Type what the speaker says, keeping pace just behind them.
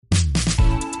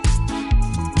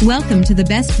Welcome to the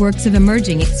best works of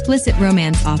emerging explicit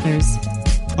romance authors.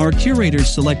 Our curators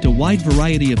select a wide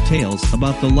variety of tales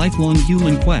about the lifelong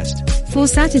human quest for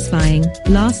satisfying,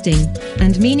 lasting,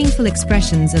 and meaningful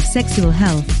expressions of sexual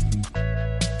health.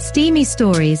 Steamy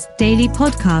Stories daily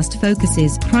podcast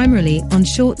focuses primarily on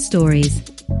short stories.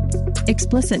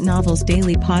 Explicit Novels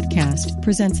Daily Podcast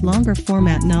presents longer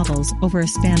format novels over a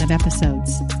span of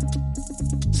episodes.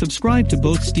 Subscribe to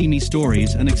both Steamy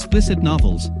Stories and Explicit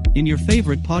Novels in your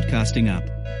favorite podcasting app.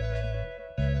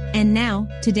 And now,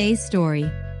 today's story.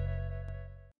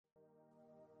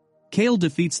 Cáel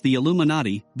defeats the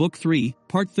Illuminati, Book 3,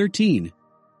 Part 13.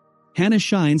 Hannah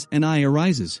shines and I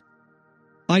arises.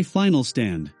 I final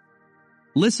stand.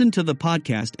 Listen to the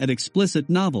podcast at Explicit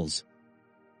Novels.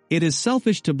 It is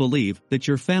selfish to believe that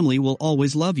your family will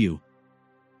always love you.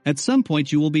 At some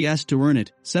point you will be asked to earn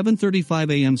it.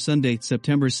 7:35 a.m. Sunday,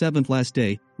 September 7th. Last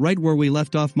day, right where we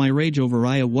left off. My rage over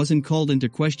Aya wasn't called into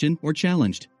question or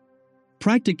challenged.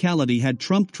 Practicality had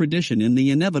trumped tradition in the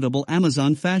inevitable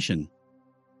Amazon fashion.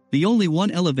 The only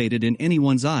one elevated in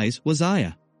anyone's eyes was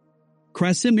Aya.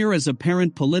 Krasimira's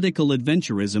apparent political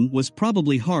adventurism was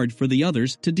probably hard for the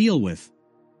others to deal with.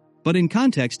 But in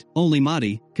context, only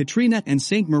Madi, Katrina and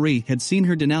Saint Marie had seen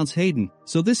her denounce Hayden,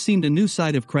 so this seemed a new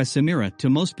side of Krasimira to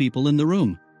most people in the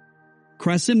room.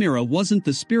 Krasimira wasn't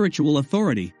the spiritual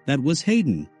authority that was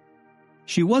Hayden.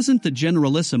 She wasn't the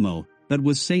generalissimo that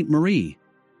was Saint Marie.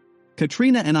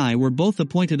 Katrina and I were both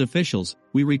appointed officials.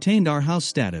 We retained our house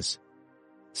status.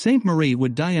 Saint Marie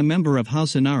would die a member of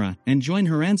House Inara and join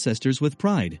her ancestors with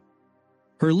pride.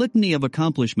 Her litany of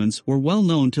accomplishments were well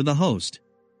known to the host.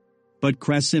 But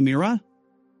Krasimira?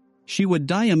 She would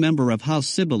die a member of House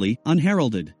Sibylle,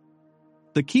 unheralded.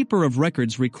 The keeper of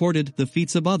records recorded the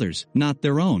feats of others, not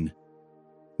their own.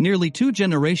 Nearly 2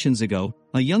 generations ago,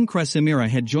 a young Krasimira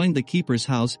had joined the keeper's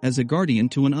house as a guardian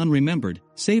to an unremembered,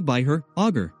 saved by her,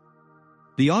 augur.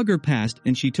 The augur passed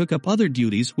and she took up other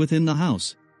duties within the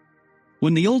house.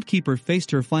 When the old keeper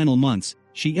faced her final months,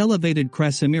 she elevated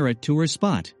Krasimira to her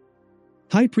spot.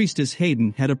 High Priestess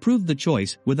Hayden had approved the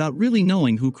choice without really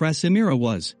knowing who Krasimira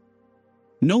was.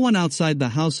 No one outside the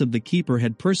house of the keeper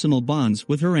had personal bonds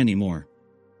with her anymore.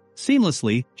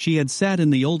 Seamlessly, she had sat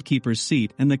in the old keeper's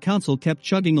seat and the council kept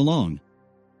chugging along.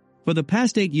 For the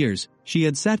past 8 years, she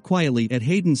had sat quietly at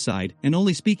Hayden's side and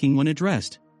only speaking when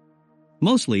addressed.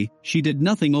 Mostly, she did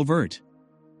nothing overt.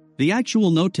 The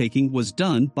actual note-taking was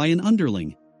done by an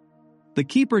underling. The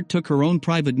keeper took her own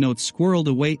private notes squirreled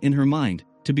away in her mind,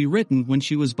 to be written when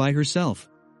she was by herself.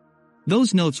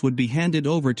 Those notes would be handed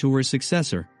over to her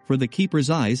successor, for the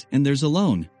keeper's eyes and theirs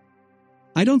alone.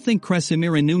 I don't think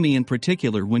Krasimira knew me in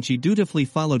particular when she dutifully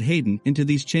followed Hayden into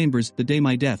these chambers the day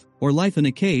my death, or life in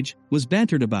a cage, was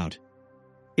bantered about.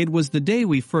 It was the day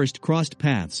we first crossed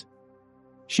paths.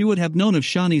 She would have known of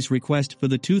Shani's request for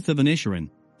the tooth of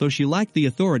Inisherin, though she lacked the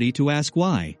authority to ask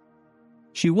why.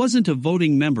 She wasn't a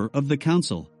voting member of the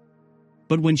council.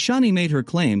 But when Shani made her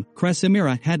claim,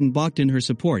 Krasimira hadn't balked in her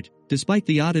support. Despite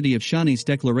the oddity of Shani's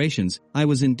declarations, I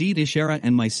was indeed Ishara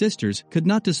and my sisters could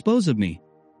not dispose of me.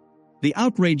 The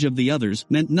outrage of the others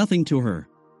meant nothing to her.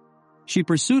 She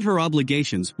pursued her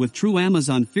obligations with true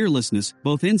Amazon fearlessness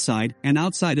both inside and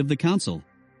outside of the council.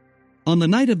 On the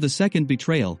night of the second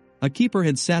betrayal, a keeper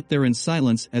had sat there in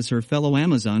silence as her fellow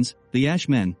Amazons, the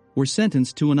Ashmen, were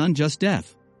sentenced to an unjust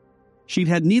death. She'd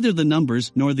had neither the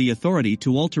numbers nor the authority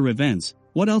to alter events.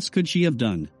 What else could she have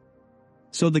done?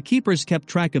 So the keepers kept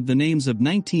track of the names of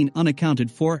 19 unaccounted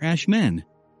for Ashmen.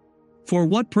 For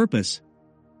what purpose?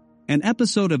 An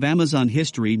episode of Amazon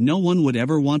history no one would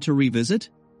ever want to revisit?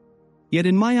 Yet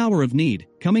in my hour of need,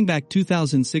 coming back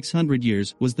 2,600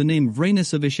 years was the name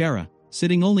Vranus of Ishara,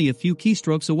 sitting only a few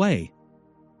keystrokes away.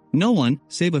 No one,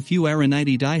 save a few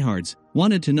Aranite diehards,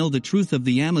 wanted to know the truth of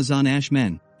the Amazon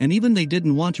Ashmen, and even they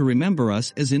didn't want to remember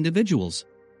us as individuals.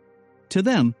 To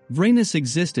them, Vranus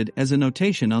existed as a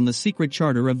notation on the secret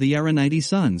charter of the Aranite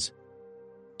sons.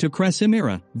 To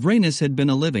Krasimira, Vranus had been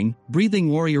a living, breathing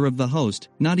warrior of the host,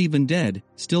 not even dead,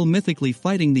 still mythically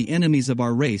fighting the enemies of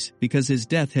our race because his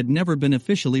death had never been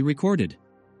officially recorded.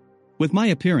 With my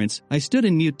appearance, I stood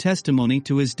in mute testimony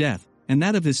to his death, and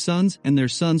that of his sons and their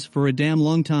sons for a damn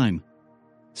long time.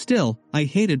 Still, I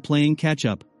hated playing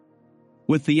catch-up.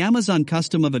 With the Amazon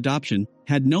custom of adoption,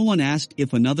 had no one asked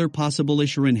if another possible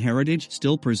Isherin heritage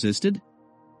still persisted?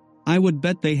 I would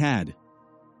bet they had.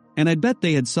 And I'd bet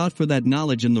they had sought for that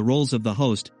knowledge in the roles of the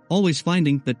host, always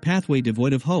finding that pathway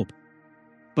devoid of hope.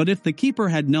 But if the keeper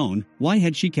had known, why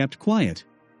had she kept quiet?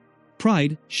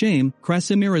 Pride, shame,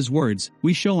 Krasimira's words,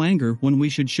 we show anger when we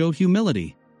should show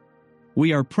humility.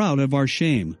 We are proud of our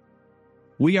shame.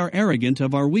 We are arrogant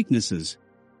of our weaknesses.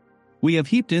 We have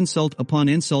heaped insult upon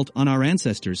insult on our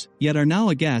ancestors, yet are now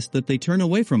aghast that they turn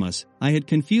away from us. I had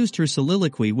confused her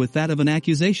soliloquy with that of an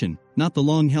accusation, not the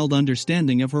long-held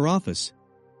understanding of her office.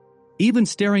 Even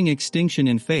staring extinction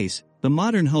in face, the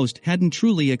modern host hadn't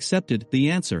truly accepted the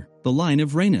answer, the line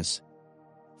of Rhaenys.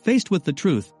 Faced with the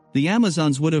truth, the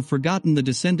Amazons would have forgotten the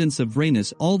descendants of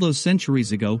Rhaenys all those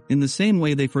centuries ago in the same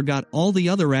way they forgot all the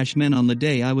other Ashmen on the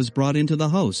day I was brought into the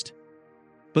host.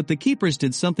 But the keepers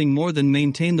did something more than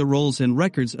maintain the rolls and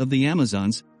records of the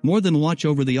Amazons, more than watch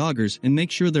over the augurs and make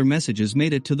sure their messages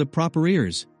made it to the proper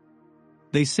ears.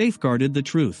 They safeguarded the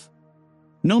truth.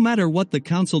 No matter what the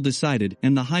council decided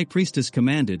and the high priestess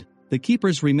commanded, the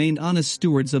keepers remained honest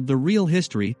stewards of the real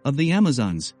history of the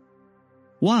Amazons.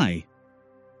 Why?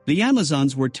 The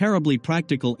Amazons were terribly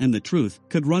practical, and the truth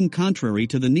could run contrary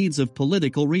to the needs of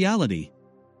political reality.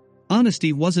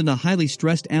 Honesty wasn't a highly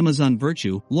stressed Amazon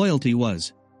virtue, loyalty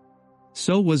was.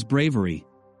 So was bravery.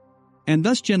 And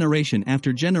thus generation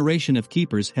after generation of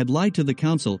keepers had lied to the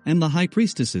council and the high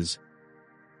priestesses.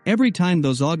 Every time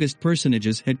those august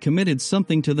personages had committed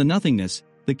something to the nothingness,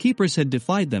 the keepers had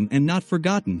defied them and not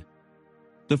forgotten.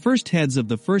 The first heads of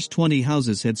the first 20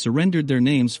 houses had surrendered their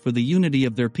names for the unity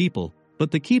of their people,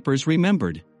 but the keepers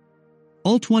remembered.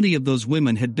 All 20 of those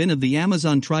women had been of the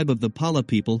Amazon tribe of the Pala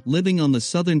people living on the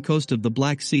southern coast of the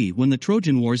Black Sea when the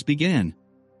Trojan Wars began.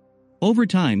 Over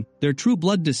time, their true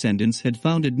blood descendants had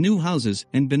founded new houses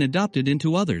and been adopted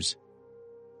into others.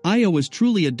 Aya was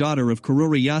truly a daughter of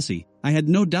Karuri Yasi, I had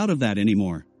no doubt of that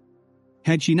anymore.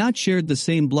 Had she not shared the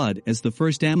same blood as the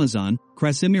first Amazon,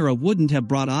 Krasimira wouldn't have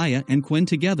brought Aya and Quen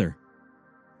together.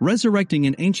 Resurrecting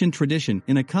an ancient tradition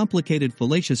in a complicated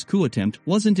fallacious coup attempt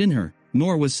wasn't in her,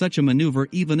 nor was such a maneuver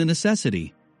even a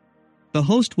necessity. The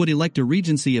host would elect a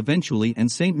regency eventually,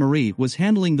 and Saint Marie was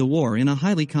handling the war in a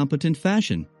highly competent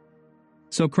fashion.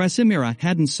 So Krasimira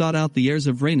hadn't sought out the heirs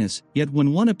of Rhaenys, yet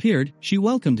when one appeared, she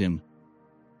welcomed him.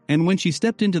 And when she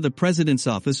stepped into the president's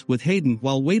office with Hayden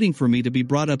while waiting for me to be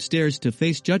brought upstairs to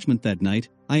face judgment that night,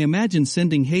 I imagined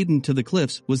sending Hayden to the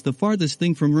cliffs was the farthest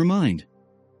thing from her mind.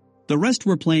 The rest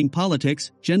were playing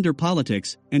politics, gender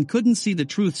politics, and couldn't see the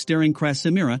truth staring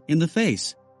Krasimira in the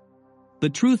face. The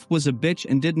truth was a bitch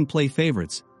and didn't play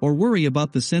favorites, or worry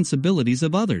about the sensibilities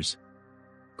of others.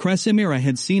 Krasimira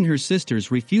had seen her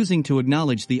sisters refusing to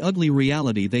acknowledge the ugly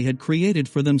reality they had created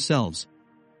for themselves.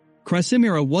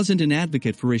 Krasimira wasn't an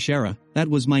advocate for Ishara, that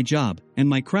was my job, and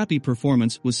my crappy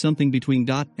performance was something between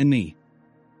Dot and me.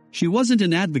 She wasn't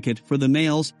an advocate for the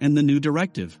males and the new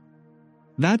directive.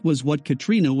 That was what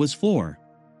Katrina was for.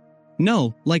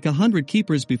 No, like 100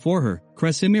 keepers before her,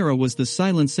 Krasimira was the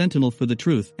silent sentinel for the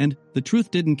truth, and the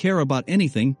truth didn't care about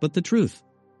anything but the truth.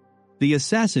 The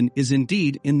assassin is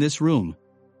indeed in this room.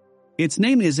 Its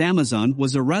name is Amazon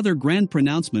was a rather grand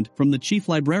pronouncement from the chief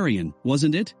librarian,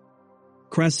 wasn't it?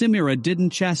 Krasimira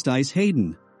didn't chastise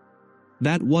Hayden.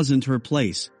 That wasn't her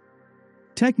place.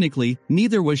 Technically,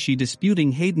 neither was she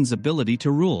disputing Hayden's ability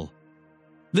to rule.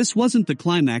 This wasn't the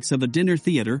climax of a dinner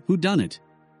theater whodunit.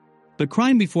 The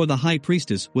crime before the high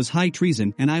priestess was high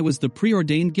treason, and I was the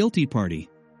preordained guilty party.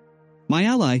 My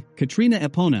ally, Katrina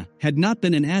Epona, had not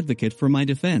been an advocate for my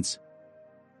defense.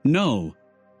 No.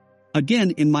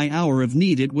 Again, in my hour of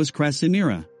need, it was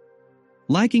Krasimira.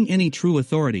 Lacking any true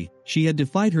authority, she had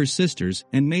defied her sisters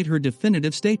and made her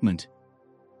definitive statement.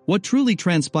 What truly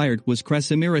transpired was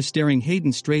Krasimira staring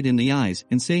Hayden straight in the eyes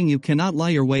and saying, "You cannot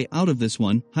lie your way out of this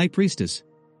one, High Priestess.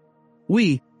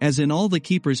 We, as in all the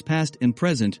keepers past and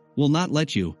present, will not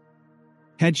let you."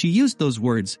 Had she used those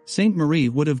words, Saint Marie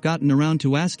would have gotten around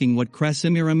to asking what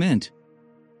Krasimira meant.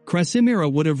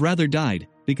 Krasimira would have rather died,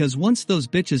 because once those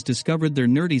bitches discovered their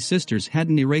nerdy sisters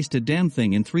hadn't erased a damn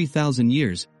thing in 3,000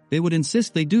 years, they would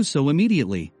insist they do so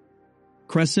immediately.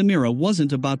 Krasimira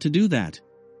wasn't about to do that.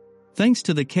 Thanks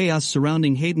to the chaos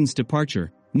surrounding Hayden's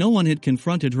departure, no one had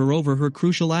confronted her over her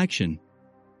crucial action.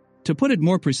 To put it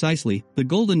more precisely, the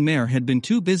Golden Mare had been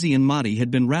too busy and Mahdi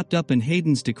had been wrapped up in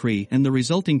Hayden's decree and the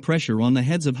resulting pressure on the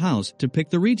heads of house to pick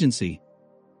the regency.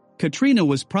 Katrina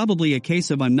was probably a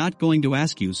case of "I'm not going to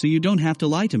ask you so you don't have to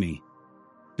lie to me."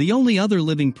 The only other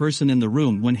living person in the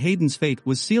room when Hayden's fate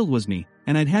was sealed was me,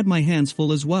 and I'd had my hands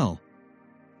full as well.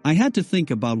 I had to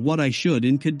think about what I should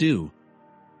and could do.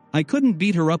 I couldn't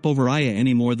beat her up over Aya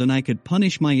any more than I could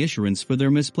punish my Isherans for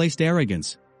their misplaced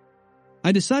arrogance.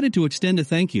 I decided to extend a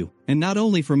thank you, and not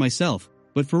only for myself,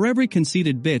 but for every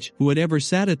conceited bitch who had ever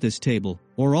sat at this table,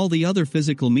 or all the other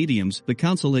physical mediums the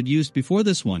council had used before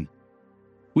this one.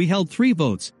 We held 3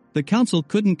 votes. The council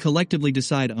couldn't collectively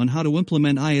decide on how to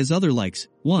implement Aya's other likes.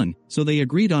 1, so they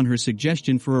agreed on her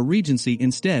suggestion for a regency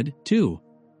instead. 2.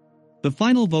 The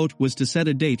final vote was to set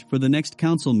a date for the next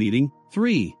council meeting.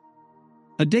 3.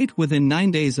 A date within 9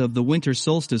 days of the winter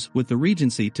solstice with the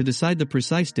Regency to decide the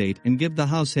precise date and give the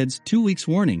house heads 2 weeks'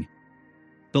 warning.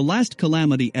 The last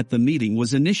calamity at the meeting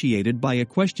was initiated by a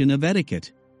question of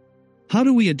etiquette. How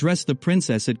do we address the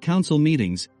princess at council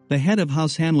meetings? The head of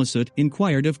House Hanwasut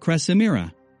inquired of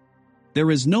Krasimira.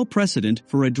 There is no precedent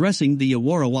for addressing the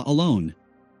Awarawa alone.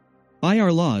 By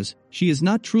our laws, she is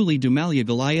not truly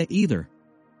Dumalyagalaya either.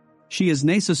 She is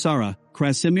Nasasara,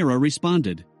 Krasimira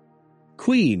responded.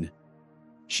 Queen.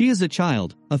 She is a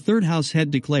child, a third house head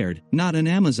declared, not an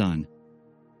Amazon.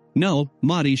 No,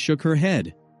 Madi shook her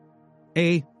head.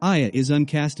 Aya is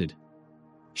uncasted.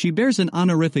 She bears an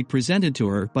honorific presented to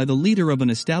her by the leader of an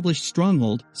established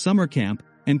stronghold, summer camp,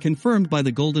 and confirmed by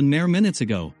the Golden Mare minutes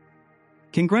ago.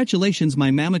 Congratulations, my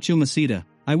Mamachu Masita,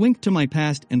 I winked to my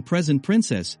past and present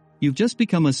princess, you've just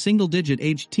become a single-digit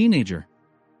aged teenager.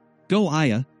 Go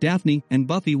Aya, Daphne and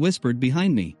Buffy whispered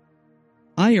behind me.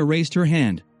 Aya raised her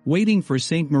hand, waiting for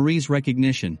St. Marie's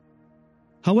recognition.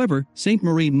 However, St.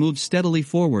 Marie moved steadily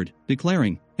forward,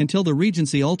 declaring, until the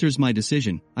Regency alters my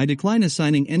decision, I decline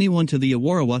assigning anyone to the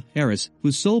Awarawa heiress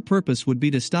whose sole purpose would be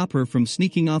to stop her from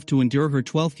sneaking off to endure her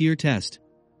 12th year test.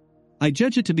 I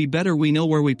judge it to be better we know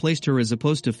where we placed her as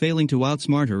opposed to failing to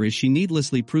outsmart her as she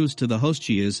needlessly proves to the host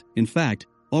she is, in fact,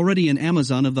 already an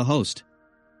Amazon of the host.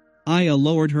 Aya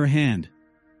lowered her hand.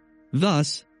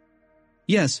 Thus,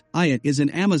 yes, Aya is an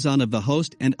Amazon of the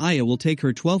host and Aya will take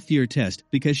her 12th year test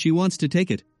because she wants to take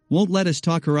it, won't let us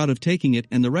talk her out of taking it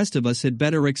and the rest of us had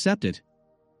better accept it.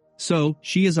 So,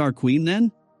 she is our queen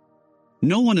then?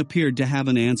 No one appeared to have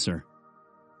an answer.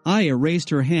 Aya raised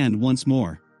her hand once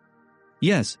more.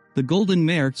 Yes, the Golden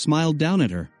Mare smiled down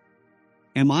at her.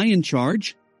 Am I in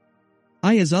charge?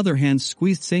 Aya's other hand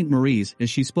squeezed St. Marie's as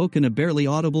she spoke in a barely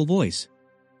audible voice.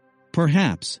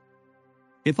 Perhaps.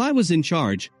 If I was in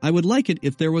charge, I would like it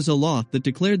if there was a law that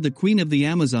declared the Queen of the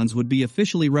Amazons would be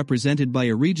officially represented by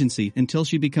a regency until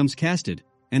she becomes casted,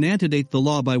 and antedate the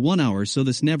law by 1 hour so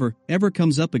this never, ever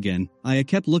comes up again. Aya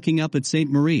kept looking up at St.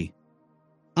 Marie.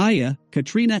 Aya,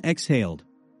 Katrina exhaled.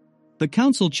 The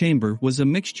council chamber was a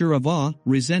mixture of awe,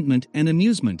 resentment, and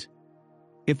amusement.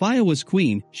 If Aya was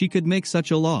queen, she could make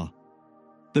such a law.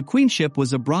 The queenship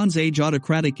was a Bronze Age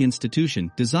autocratic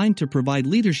institution designed to provide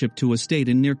leadership to a state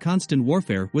in near constant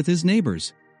warfare with his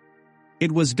neighbors.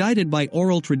 It was guided by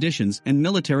oral traditions and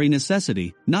military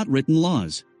necessity, not written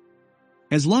laws.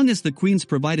 As long as the queens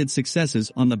provided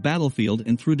successes on the battlefield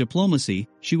and through diplomacy,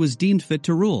 she was deemed fit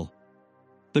to rule.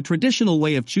 The traditional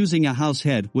way of choosing a house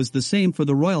head was the same for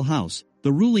the royal house.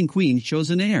 The ruling queen chose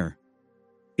an heir.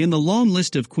 In the long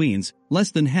list of queens,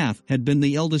 less than half had been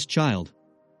the eldest child.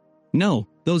 No,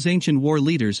 those ancient war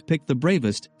leaders picked the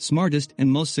bravest, smartest, and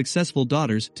most successful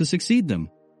daughters to succeed them.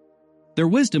 Their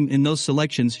wisdom in those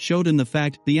selections showed in the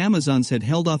fact the Amazons had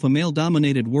held off a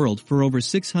male-dominated world for over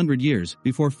 600 years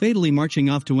before fatally marching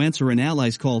off to answer an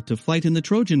ally's call to fight in the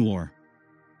Trojan War.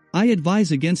 I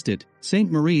advise against it,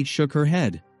 St. Marie shook her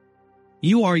head.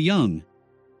 You are young.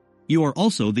 You are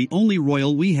also the only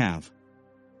royal we have.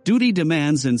 Duty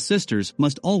demands and sisters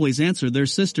must always answer their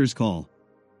sister's call.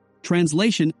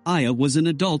 Translation, Aya was an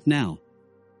adult now.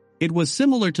 It was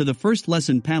similar to the first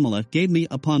lesson Pamela gave me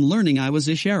upon learning I was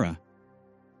Ishara.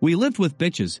 We lived with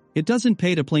bitches, it doesn't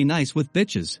pay to play nice with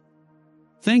bitches.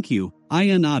 Thank you,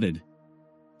 Aya nodded.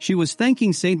 She was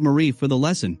thanking St. Marie for the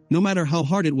lesson, no matter how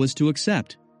hard it was to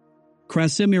accept.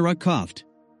 Krasimira coughed.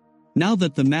 Now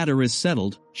that the matter is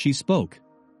settled, she spoke.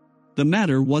 The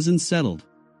matter wasn't settled.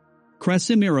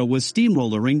 Krasimira was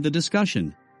steamrollering the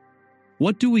discussion.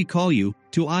 What do we call you,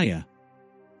 to Aya?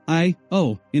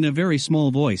 In a very small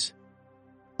voice.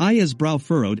 Aya's brow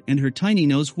furrowed and her tiny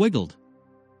nose wiggled.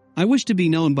 I wish to be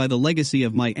known by the legacy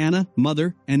of my Anna,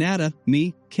 mother, and Ada,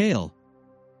 me, Cáel.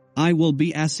 I will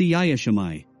be Asiyaya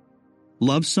Shamai.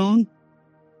 Love song?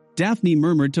 Daphne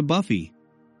murmured to Buffy.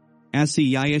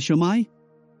 Asiyaya Shamai?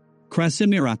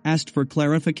 Krasimira asked for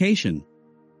clarification.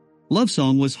 Love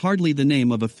song was hardly the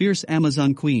name of a fierce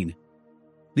Amazon queen.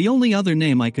 The only other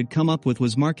name I could come up with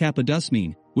was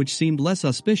Markapadusmine, which seemed less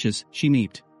auspicious, she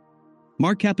meeped.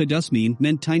 Markapadusmine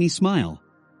meant tiny smile.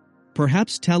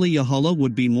 Perhaps Taliyahala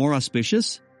would be more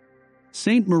auspicious?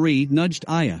 St. Marie nudged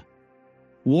Aya.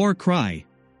 War cry.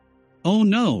 Oh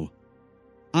no.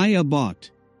 Aya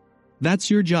balked.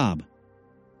 That's your job.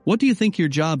 What do you think your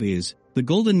job is? The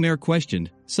Golden Mare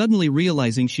questioned, suddenly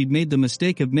realizing she'd made the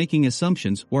mistake of making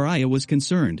assumptions where Aya was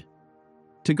concerned.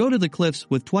 To go to the cliffs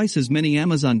with twice as many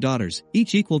Amazon daughters,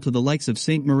 each equal to the likes of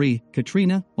St. Marie,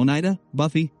 Katrina, Oneida,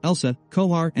 Buffy, Elsa,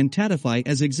 Kohar, and Tatify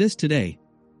as exist today.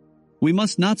 We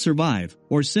must not survive,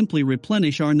 or simply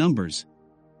replenish our numbers.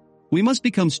 We must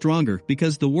become stronger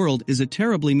because the world is a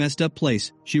terribly messed up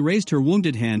place. She raised her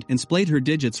wounded hand and splayed her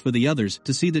digits for the others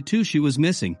to see the two she was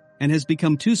missing, and has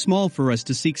become too small for us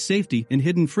to seek safety in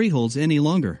hidden freeholds any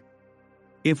longer.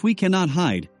 If we cannot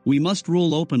hide, we must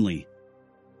rule openly.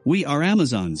 We are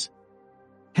Amazons.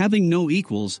 Having no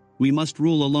equals, we must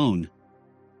rule alone.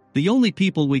 The only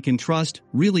people we can trust,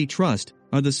 really trust,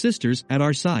 are the sisters at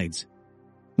our sides.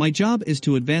 My job is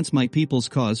to advance my people's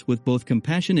cause with both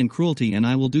compassion and cruelty, and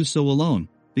I will do so alone,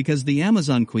 because the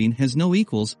Amazon Queen has no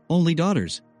equals, only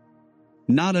daughters.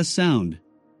 Not a sound.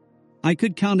 I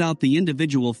could count out the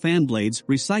individual fan blades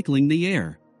recycling the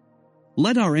air.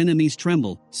 Let our enemies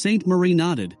tremble, Saint Marie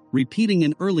nodded, repeating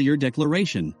an earlier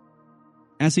declaration.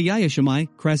 Asiyayashamai,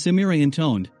 Krasimira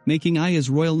intoned, making Aya's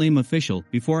royal name official,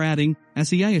 before adding,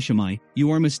 Asiyayashamai,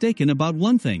 you are mistaken about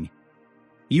one thing.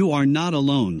 You are not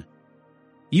alone.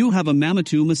 You have a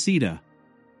Mamatu Masita.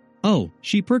 Oh,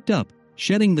 she perked up,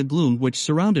 shedding the gloom which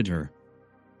surrounded her.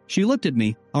 She looked at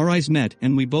me, our eyes met,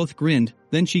 and we both grinned,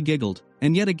 then she giggled,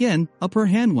 and yet again, up her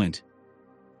hand went.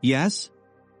 Yes?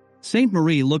 Saint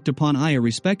Marie looked upon Aya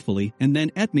respectfully and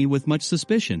then at me with much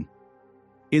suspicion.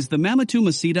 Is the Mamatu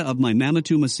Masita of my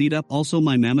Mamatu Masita also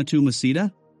my Mamatu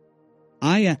Masita?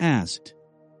 Aya asked.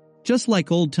 Just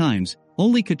like old times,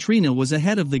 only Katrina was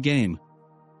ahead of the game.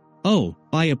 Oh,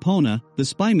 Ayapona, the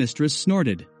spy mistress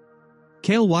snorted.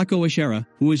 Cáel Wako Ashera,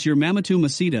 who is your Mamatu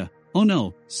Masita? Oh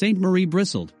no, Saint Marie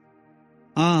bristled.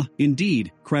 Ah,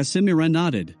 indeed, Krasimira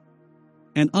nodded.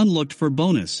 An unlooked-for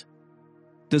bonus.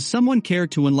 Does someone care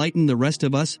to enlighten the rest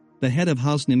of us? The head of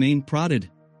House Nemain prodded.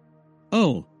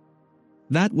 Oh.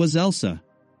 That was Elsa.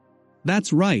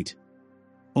 That's right.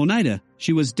 Oneida,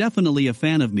 she was definitely a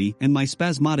fan of me and my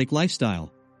spasmodic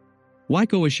lifestyle.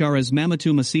 Waiko Ashara's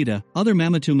Mamatu Masita, other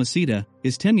Mamatu Masita,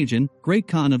 is Temujin, Great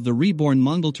Khan of the reborn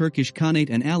Mongol Turkish Khanate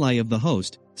and ally of the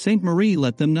host. Saint Marie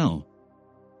let them know.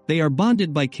 They are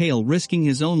bonded by Cáel risking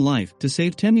his own life to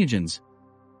save Temujin's.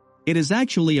 It is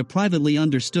actually a privately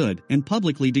understood and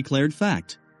publicly declared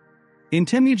fact. In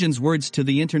Temujin's words to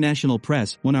the international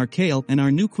press, when our Cáel and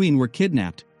our new queen were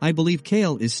kidnapped, I believe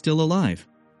Cáel is still alive.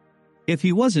 If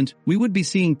he wasn't, we would be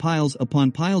seeing piles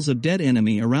upon piles of dead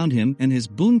enemy around him and his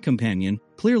boon companion,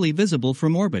 clearly visible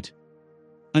from orbit.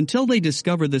 Until they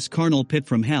discover this carnal pit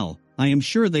from hell, I am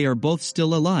sure they are both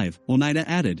still alive, Oneida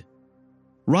added.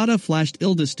 Radha flashed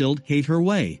ill-distilled hate her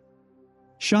way.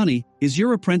 Shani, is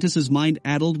your apprentice's mind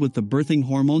addled with the birthing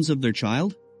hormones of their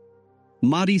child?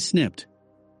 Mahdi snipped.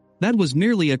 That was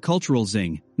merely a cultural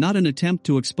zing, not an attempt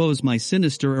to expose my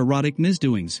sinister erotic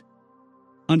misdoings.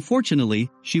 Unfortunately,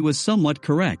 she was somewhat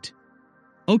correct.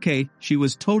 Okay, she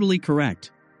was totally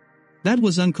correct. That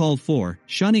was uncalled for,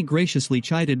 Shani graciously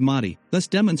chided Mahdi, thus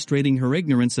demonstrating her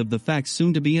ignorance of the facts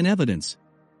soon to be in evidence.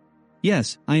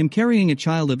 Yes, I am carrying a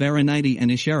child of Aranite and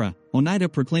Ishera, Oneida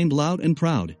proclaimed loud and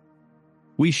proud.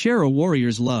 We share a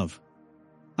warrior's love.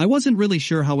 I wasn't really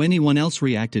sure how anyone else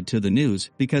reacted to the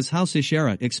news because House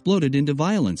Ishera exploded into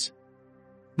violence.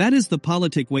 That is the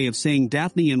politic way of saying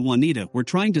Daphne and Juanita were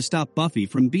trying to stop Buffy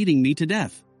from beating me to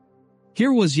death.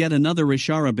 Here was yet another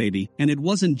Ishara baby, and it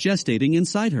wasn't gestating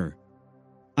inside her.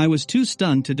 I was too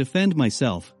stunned to defend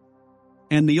myself.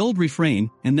 And the old refrain,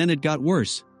 and then it got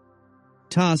worse.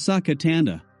 Ta saka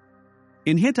tanda.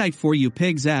 In Hittite for you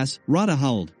pig's ass, Radha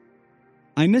howled.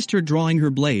 I missed her drawing her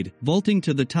blade, vaulting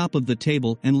to the top of the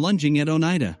table and lunging at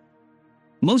Oneida.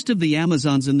 Most of the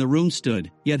Amazons in the room stood,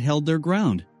 yet held their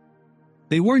ground.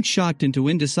 They weren't shocked into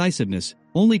indecisiveness,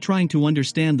 only trying to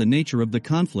understand the nature of the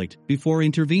conflict before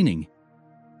intervening.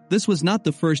 This was not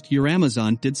the first your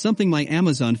Amazon did something my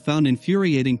Amazon found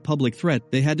infuriating public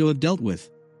threat they had to have dealt with.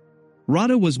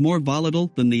 Radha was more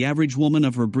volatile than the average woman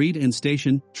of her breed and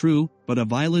station, true, but a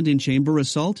violent in-chamber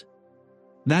assault?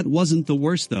 That wasn't the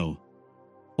worst though.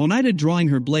 Oneida drawing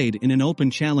her blade in an open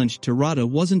challenge to Radha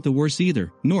wasn't the worst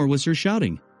either, nor was her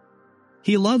shouting.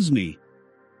 He loves me.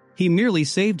 He merely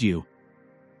saved you.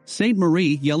 Saint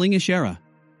Marie yelling Ishera.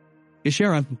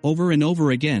 Ishera, over and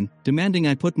over again, demanding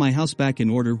I put my house back in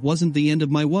order wasn't the end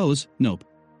of my woes, nope.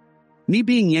 Me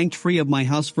being yanked free of my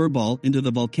house furball into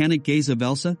the volcanic gaze of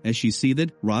Elsa as she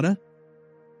seethed, Radha?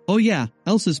 Oh yeah,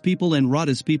 Elsa's people and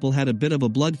Radha's people had a bit of a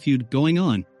blood feud going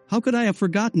on, how could I have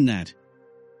forgotten that?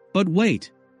 But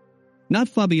wait. Not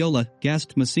Fabiola,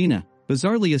 gasped Messina,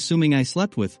 bizarrely assuming I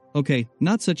slept with, okay,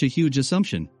 not such a huge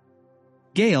assumption.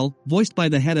 Gale, voiced by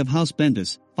the head of House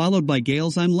Bendis, followed by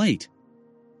Gale's I'm late.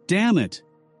 Damn it.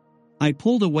 I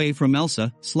pulled away from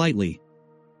Elsa, slightly.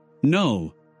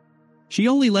 No. She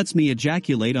only lets me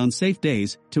ejaculate on safe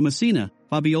days, to Messina,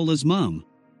 Fabiola's mom.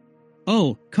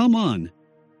 Oh, come on.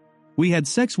 We had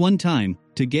sex one time,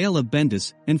 to Gale of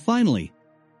Bendis, and finally.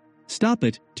 Stop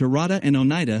it, to Rada and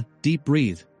Oneida, deep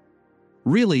breathe.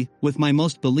 Really, with my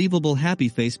most believable happy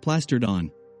face plastered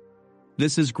on.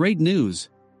 This is great news.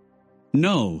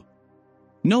 No.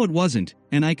 No, it wasn't,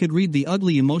 and I could read the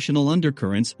ugly emotional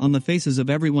undercurrents on the faces of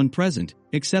everyone present,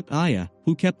 except Aya,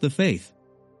 who kept the faith.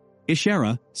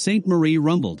 Ishara, Saint Marie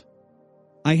rumbled.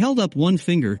 I held up one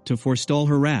finger to forestall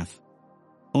her wrath.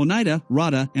 Oneida,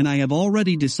 Rada, and I have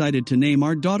already decided to name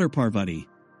our daughter Parvati.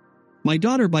 My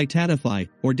daughter by Tadafai,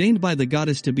 ordained by the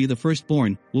goddess to be the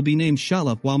firstborn, will be named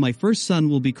Shala, while my first son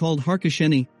will be called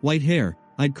Harkasheni, white hair.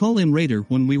 I'd call him Raider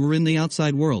when we were in the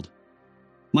outside world.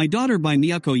 My daughter by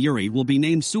Miyako Yuri will be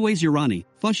named Suezurani,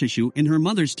 Fushishu in her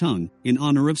mother's tongue, in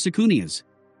honor of Sakunias.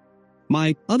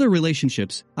 My other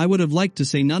relationships, I would have liked to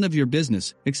say none of your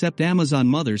business, except Amazon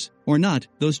mothers, or not,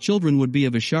 those children would be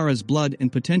of Ishara's blood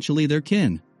and potentially their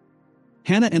kin.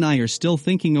 Hannah and I are still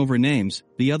thinking over names.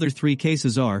 The other 3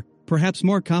 cases are, perhaps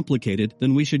more complicated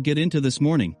than we should get into this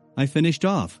morning, I finished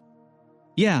off.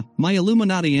 Yeah, my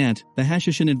Illuminati aunt, the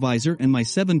Hashishin advisor, and my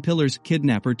 7 Pillars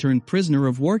kidnapper turned prisoner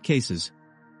of war cases.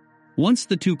 Once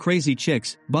the 2 crazy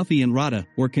chicks, Buffy and Rada,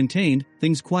 were contained,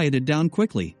 things quieted down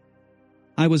quickly.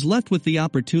 I was left with the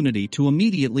opportunity to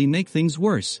immediately make things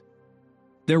worse.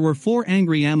 There were 4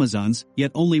 angry Amazons,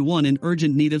 yet only 1 in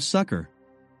urgent need of succor.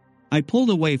 I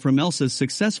pulled away from Elsa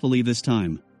successfully this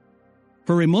time.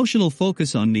 Her emotional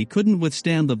focus on me couldn't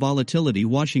withstand the volatility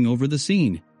washing over the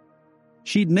scene.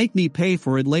 She'd make me pay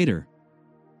for it later.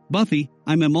 Buffy,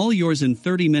 I'm all yours in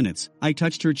 30 minutes, I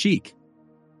touched her cheek.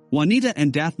 Juanita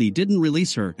and Daphne didn't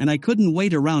release her and I couldn't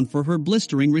wait around for her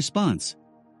blistering response.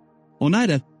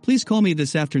 Oneida, please call me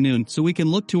this afternoon so we can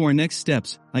look to our next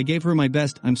steps. I gave her my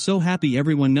best. I'm so happy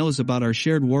everyone knows about our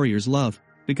shared warrior's love,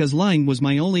 because lying was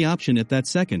my only option at that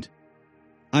second.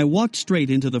 I walked straight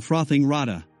into the frothing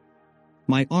Rada.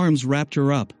 My arms wrapped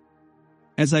her up.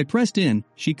 As I pressed in,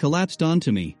 she collapsed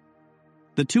onto me.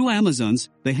 The 2 Amazons,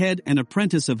 the head and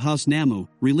apprentice of House Namu,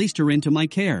 released her into my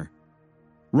care.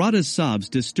 Rada's sobs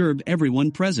disturbed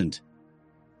everyone present.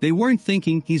 They weren't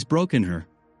thinking he's broken her.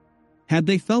 Had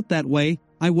they felt that way,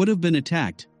 I would have been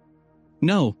attacked.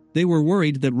 No, they were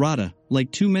worried that Rada,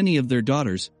 like too many of their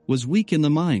daughters, was weak in the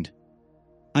mind.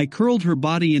 I curled her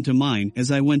body into mine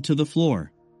as I went to the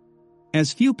floor.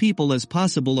 As few people as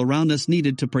possible around us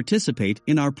needed to participate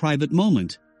in our private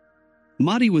moment.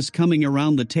 Madi was coming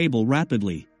around the table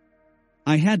rapidly.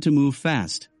 I had to move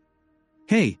fast.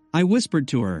 Hey, I whispered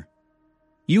to her.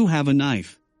 You have a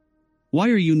knife.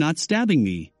 Why are you not stabbing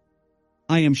me?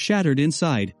 I am shattered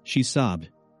inside, she sobbed.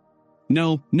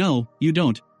 No, you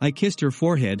don't, I kissed her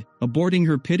forehead, aborting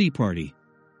her pity party.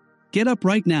 Get up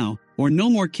right now, or no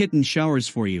more kitten showers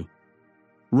for you.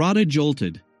 Rada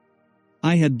jolted.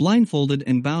 I had blindfolded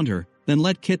and bound her, then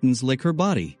let kittens lick her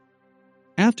body.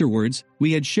 Afterwards,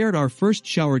 we had shared our first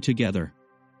shower together.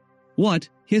 What?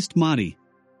 Hissed Madi.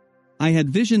 I had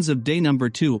visions of day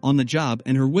number 2 on the job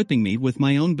and her whipping me with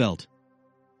my own belt.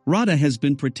 Rada has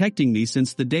been protecting me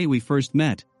since the day we first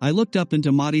met. I looked up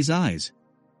into Madi's eyes.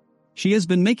 She has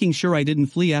been making sure I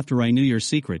didn't flee after I knew your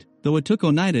secret, though it took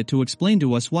Oneida to explain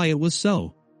to us why it was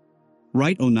so.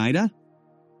 Right, Oneida?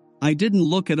 I didn't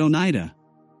look at Oneida.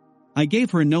 I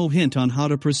gave her no hint on how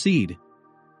to proceed.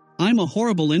 I'm a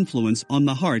horrible influence on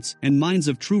the hearts and minds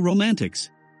of true romantics.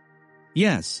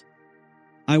 Yes.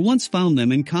 I once found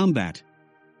them in combat.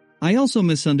 I also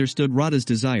misunderstood Rada's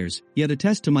desires, yet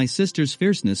attest to my sister's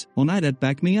fierceness. Oneida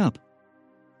backed me up.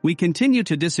 We continue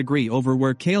to disagree over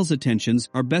where Cáel's attentions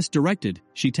are best directed,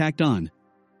 she tacked on.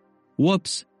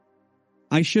 Whoops.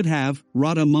 I should have,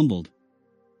 Rada mumbled.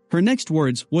 Her next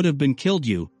words would have been killed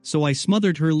you, so I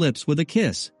smothered her lips with a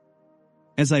kiss.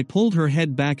 As I pulled her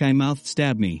head back, I mouthed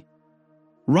stab me.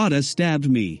 Rada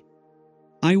stabbed me.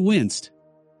 I winced.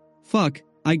 Fuck,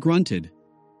 I grunted.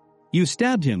 You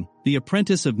stabbed him, the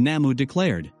apprentice of Namu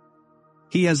declared.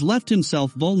 He has left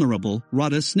himself vulnerable,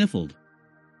 Rada sniffled.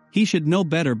 He should know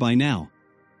better by now.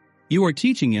 You are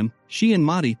teaching him, she and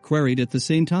Madi queried at the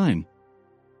same time.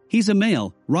 He's a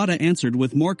male, Rada answered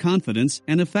with more confidence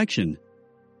and affection.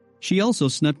 She also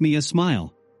snuck me a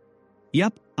smile.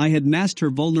 Yep, I had masked her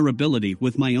vulnerability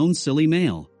with my own silly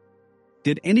male.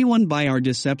 Did anyone buy our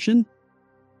deception?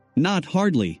 Not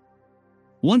hardly.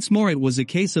 Once more it was a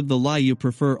case of the lie you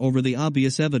prefer over the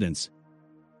obvious evidence.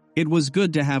 It was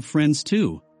good to have friends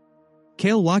too.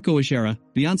 Cáel Wako Ishara,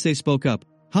 Beyonce spoke up.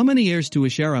 How many heirs to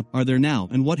Ishara are there now,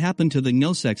 and what happened to the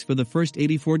no sex for the first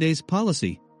 84 days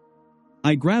policy?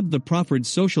 I grabbed the proffered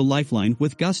social lifeline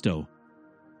with gusto.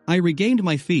 I regained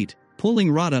my feet,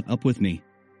 pulling Rada up with me.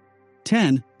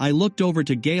 10. I looked over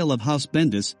to Gale of House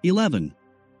Bendis, 11.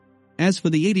 As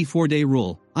for the 84-day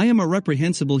rule, I am a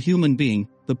reprehensible human being,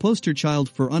 the poster child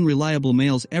for unreliable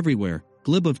males everywhere,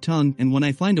 glib of tongue, and when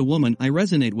I find a woman I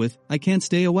resonate with, I can't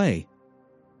stay away.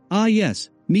 Ah yes,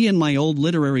 me and my old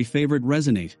literary favorite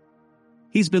resonate.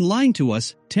 He's been lying to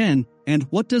us, 10, and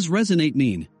what does resonate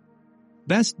mean?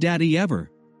 Best daddy ever.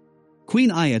 Queen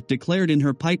Ayat declared in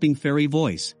her piping fairy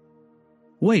voice.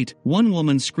 Wait, one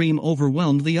woman's scream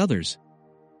overwhelmed the others.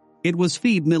 It was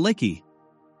Feed Miliki.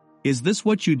 Is this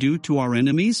what you do to our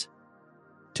enemies?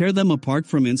 Tear them apart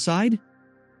from inside?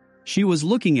 She was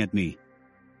looking at me.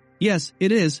 Yes,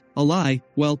 it is, a lie.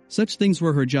 Well, such things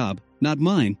were her job, not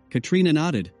mine, Katrina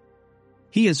nodded.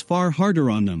 He is far harder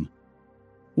on them.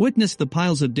 Witness the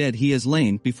piles of dead he has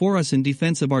lain before us in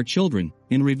defense of our children,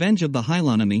 in revenge of the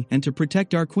Hylanami and to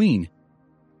protect our queen.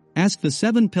 Ask the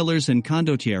 7 pillars and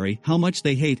condottieri how much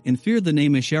they hate and fear the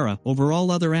name Ishera over all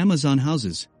other Amazon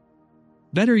houses.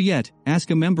 Better yet, ask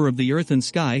a member of the earth and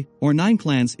sky, or 9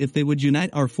 clans if they would unite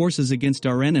our forces against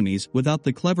our enemies without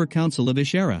the clever counsel of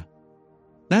Ishera.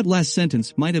 That last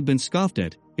sentence might have been scoffed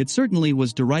at, it certainly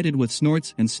was derided with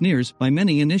snorts and sneers by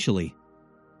many initially.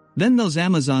 Then those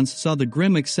Amazons saw the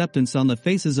grim acceptance on the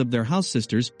faces of their house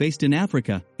sisters based in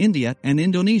Africa, India and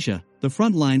Indonesia, the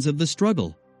front lines of the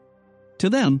struggle. To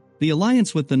them, the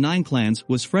alliance with the 9 clans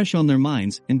was fresh on their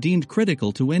minds and deemed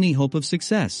critical to any hope of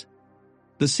success.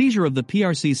 The seizure of the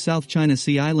PRC's South China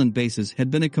Sea island bases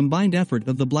had been a combined effort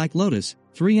of the Black Lotus,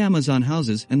 3 Amazon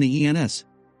houses and the ENS.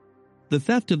 The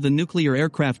theft of the nuclear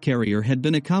aircraft carrier had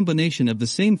been a combination of the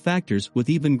same factors with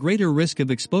even greater risk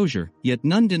of exposure, yet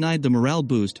none denied the morale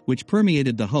boost which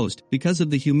permeated the host because of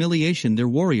the humiliation their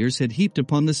warriors had heaped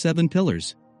upon the 7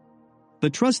 pillars. The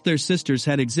trust their sisters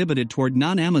had exhibited toward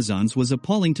non-Amazons was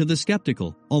appalling to the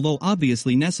skeptical, although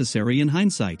obviously necessary in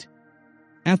hindsight.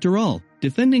 After all,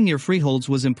 defending your freeholds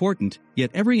was important,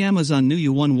 yet every Amazon knew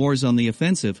you won wars on the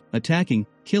offensive, attacking,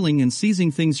 killing and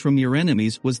seizing things from your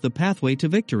enemies was the pathway to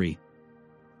victory.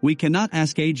 We cannot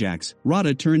ask Ajax,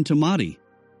 Rada turned to Mahdi.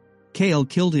 Cáel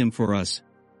killed him for us.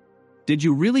 Did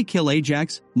you really kill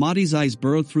Ajax? Mahdi's eyes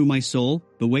burrowed through my soul,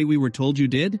 the way we were told you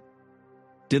did?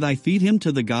 Did I feed him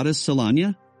to the goddess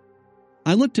Selanya?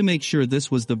 I looked to make sure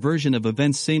this was the version of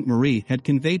events Saint Marie had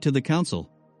conveyed to the council.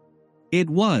 It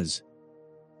was.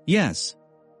 Yes.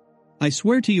 I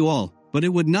swear to you all, but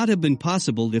it would not have been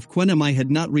possible if Quenamai had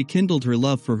not rekindled her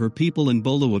love for her people and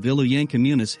Bolo of Iluyan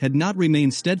Communis had not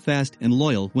remained steadfast and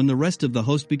loyal when the rest of the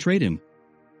host betrayed him.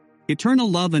 Eternal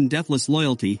love and deathless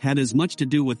loyalty had as much to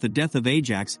do with the death of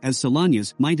Ajax as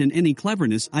Selanya's might and any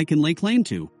cleverness I can lay claim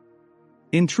to.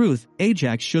 In truth,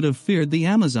 Ajax should have feared the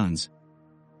Amazons.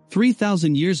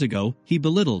 3,000 years ago, he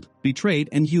belittled, betrayed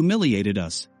and humiliated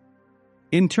us.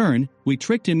 In turn, we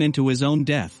tricked him into his own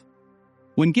death.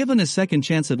 When given a second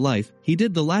chance at life, he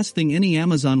did the last thing any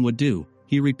Amazon would do,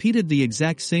 he repeated the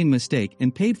exact same mistake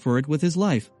and paid for it with his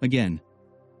life, again.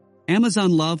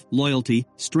 Amazon love, loyalty,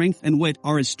 strength and wit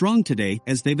are as strong today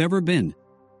as they've ever been.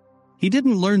 He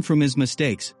didn't learn from his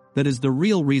mistakes, that is the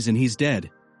real reason he's dead.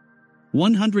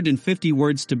 150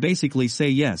 words to basically say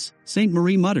yes, Saint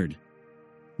Marie muttered.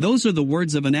 Those are the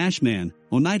words of an ashman,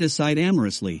 Oneida sighed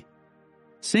amorously.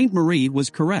 Saint Marie was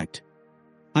correct.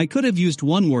 I could have used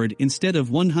one word instead of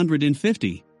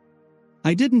 150.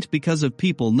 I didn't because of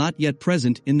people not yet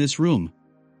present in this room.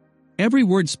 Every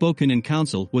word spoken in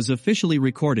council was officially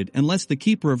recorded unless the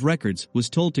keeper of records was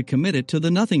told to commit it to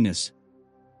the nothingness.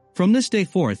 From this day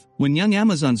forth, when young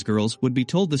Amazons girls would be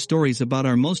told the stories about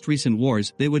our most recent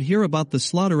wars, they would hear about the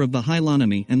slaughter of the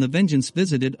Hylanami and the vengeance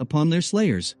visited upon their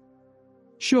slayers.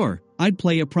 Sure, I'd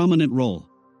play a prominent role.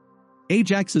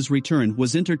 Ajax's return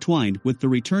was intertwined with the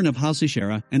return of House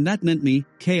Ishera, and that meant me,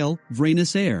 Cáel,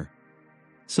 Vrainus heir.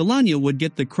 Selanya would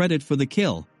get the credit for the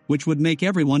kill, which would make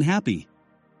everyone happy.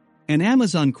 An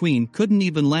Amazon queen couldn't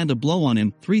even land a blow on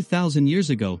him 3,000 years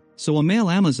ago, so a male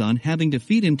Amazon having to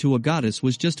feed him to a goddess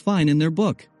was just fine in their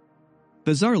book.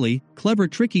 Bizarrely, clever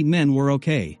tricky men were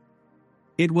okay.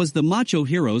 It was the macho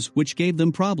heroes which gave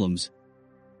them problems.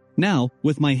 Now,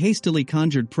 with my hastily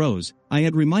conjured prose, I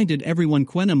had reminded everyone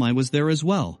Quenamai was there as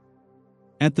well.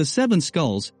 At the 7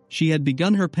 Skulls, she had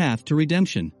begun her path to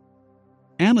redemption.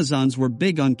 Amazons were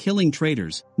big on killing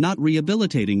traitors, not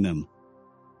rehabilitating them.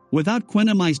 Without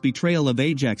Quenamai's betrayal of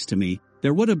Ajax to me,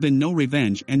 there would have been no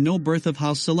revenge and no birth of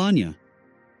House Selanya.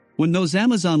 When those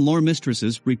Amazon lore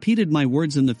mistresses repeated my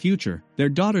words in the future, their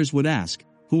daughters would ask,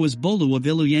 who was Bolu of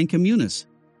Iluyan Communis?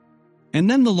 And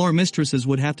then the lore mistresses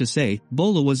would have to say,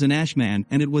 Bolu was an ashman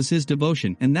and it was his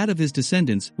devotion and that of his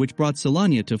descendants which brought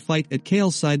Selanya to fight at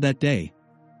Cáel's side that day.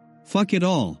 Fuck it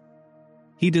all.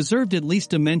 He deserved at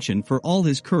least a mention for all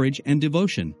his courage and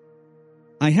devotion.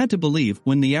 I had to believe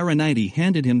when the Aranite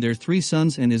handed him their 3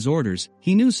 sons and his orders,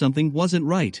 he knew something wasn't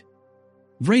right.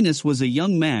 Vrenus was a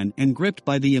young man and gripped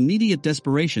by the immediate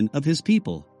desperation of his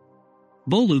people.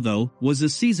 Bolu, though, was a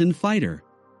seasoned fighter.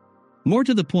 More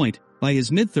to the point, by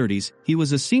his mid-30s, he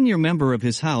was a senior member of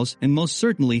his house and most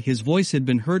certainly his voice had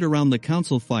been heard around the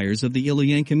council fires of the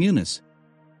Ilian communis.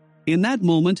 In that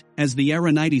moment, as the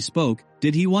Aranite spoke,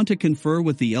 did he want to confer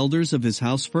with the elders of his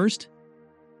house first?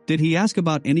 Did he ask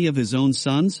about any of his own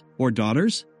sons or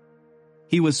daughters?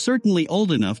 He was certainly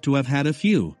old enough to have had a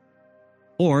few.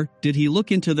 Or, did he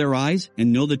look into their eyes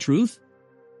and know the truth?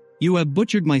 You have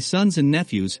butchered my sons and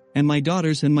nephews, and my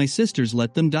daughters and my sisters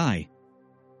let them die.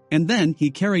 And then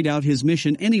he carried out his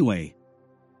mission anyway.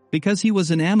 Because he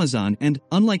was an Amazon and,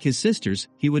 unlike his sisters,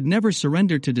 he would never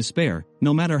surrender to despair,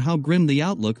 no matter how grim the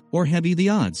outlook or heavy the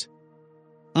odds.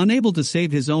 Unable to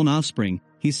save his own offspring,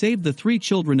 he saved the 3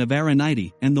 children of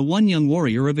Aranite and the 1 young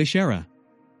warrior of Ishara.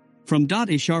 From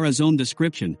Ishara's own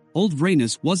description, old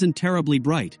Vrenus wasn't terribly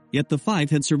bright, yet the 5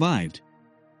 had survived.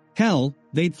 Hell,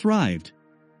 they'd thrived.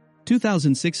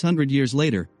 2,600 years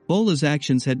later, Bola's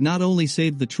actions had not only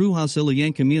saved the true House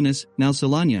Ilian communis, now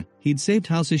Solania, he'd saved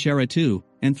House Ishara too,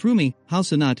 and through me,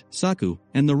 House Anat, Saku,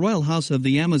 and the royal house of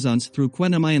the Amazons through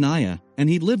Quenamayanaya, and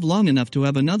he'd lived long enough to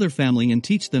have another family and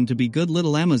teach them to be good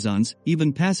little Amazons,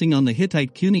 even passing on the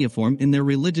Hittite cuneiform in their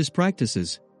religious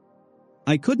practices.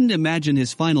 I couldn't imagine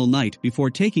his final night before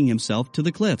taking himself to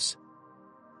the cliffs.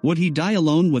 Would he die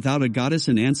alone without a goddess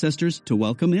and ancestors to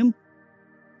welcome him?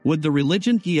 Would the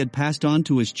religion he had passed on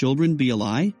to his children be a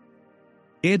lie?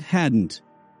 It hadn't.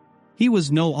 He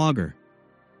was no augur.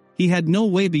 He had no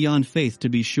way beyond faith to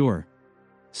be sure.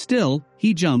 Still,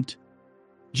 he jumped.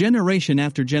 Generation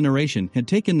after generation had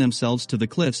taken themselves to the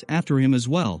cliffs after him as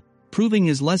well, proving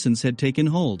his lessons had taken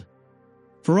hold.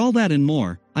 For all that and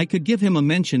more, I could give him a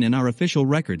mention in our official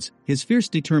records, his fierce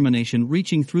determination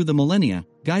reaching through the millennia,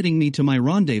 guiding me to my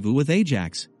rendezvous with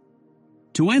Ajax.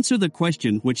 To answer the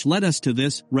question which led us to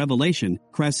this revelation,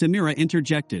 Krasimira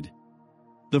interjected.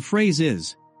 The phrase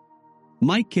is,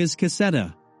 Mikis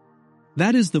Cassetta.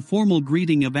 That is the formal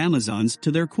greeting of Amazons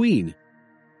to their queen.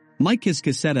 Mikis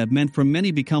Cassetta meant from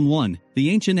many become one,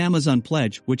 the ancient Amazon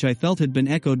pledge which I felt had been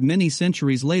echoed many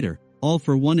centuries later, all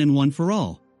for one and one for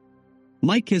all.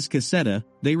 Mikis Cassetta,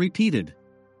 they repeated.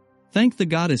 Thank the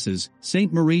goddesses,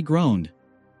 Saint Marie groaned.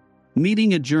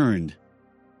 Meeting adjourned.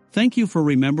 Thank you for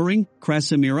remembering,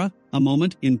 Krasimira, a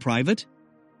moment in private?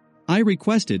 I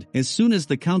requested as soon as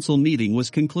the council meeting was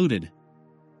concluded.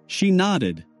 She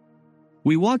nodded.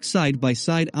 We walked side by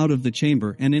side out of the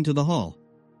chamber and into the hall.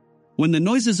 When the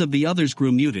noises of the others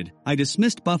grew muted, I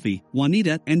dismissed Buffy,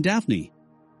 Juanita, and Daphne.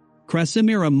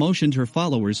 Krasimira motioned her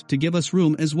followers to give us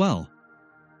room as well.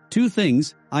 2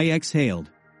 things, I exhaled.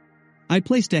 I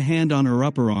placed a hand on her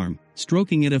upper arm,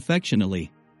 stroking it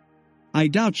affectionately. I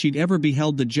doubt she'd ever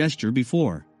beheld the gesture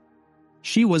before.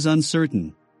 She was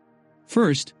uncertain.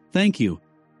 First, thank you.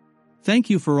 Thank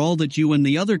you for all that you and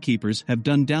the other keepers have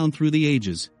done down through the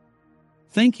ages.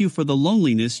 Thank you for the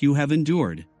loneliness you have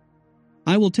endured.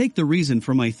 I will take the reason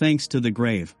for my thanks to the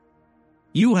grave.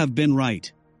 You have been right.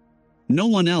 No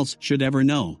one else should ever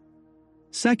know.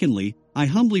 Secondly, I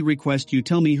humbly request you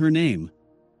tell me her name.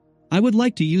 I would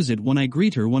like to use it when I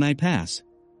greet her when I pass.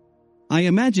 I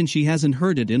imagine she hasn't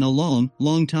heard it in a long,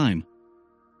 long time.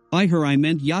 By her I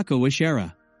meant Yako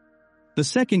Ishara. The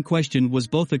second question was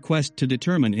both a quest to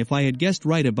determine if I had guessed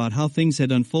right about how things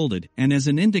had unfolded and as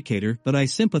an indicator that I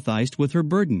sympathized with her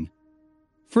burden.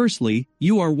 Firstly,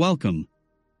 you are welcome.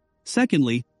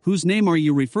 Secondly, whose name are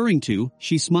you referring to?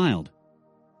 She smiled.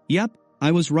 Yep,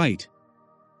 I was right.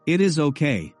 It is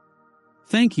okay.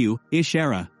 Thank you,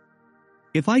 Ishara.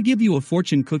 If I give you a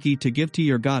fortune cookie to give to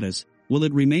your goddess, will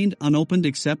it remain unopened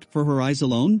except for her eyes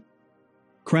alone?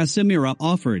 Krasimira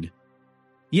offered.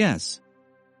 Yes.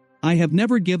 I have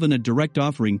never given a direct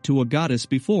offering to a goddess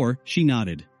before, she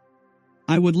nodded.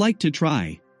 I would like to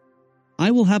try.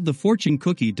 I will have the fortune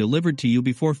cookie delivered to you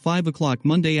before 5 o'clock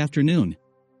Monday afternoon.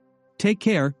 Take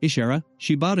care, Ishara.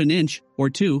 She bowed an inch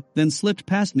or two, then slipped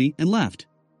past me and left.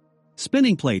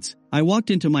 Spinning plates, I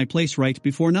walked into my place right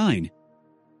before 9.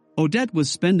 Odette was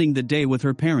spending the day with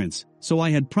her parents, so I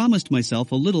had promised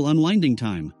myself a little unwinding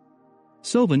time.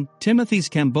 Sovan, Timothy's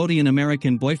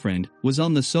Cambodian-American boyfriend, was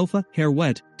on the sofa, hair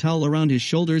wet, towel around his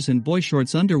shoulders and boy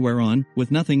shorts underwear on,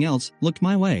 with nothing else, looked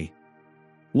my way.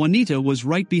 Juanita was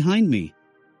right behind me.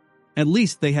 At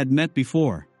least they had met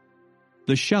before.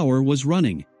 The shower was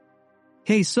running.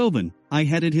 Hey Sovan, I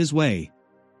headed his way.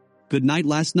 Good night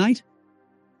last night?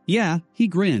 Yeah, he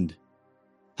grinned.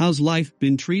 How's life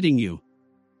been treating you?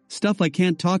 Stuff I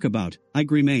can't talk about, I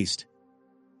grimaced.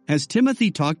 Has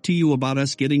Timothy talked to you about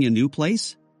us getting a new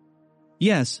place?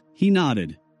 Yes, he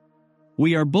nodded.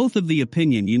 We are both of the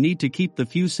opinion you need to keep the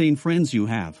few sane friends you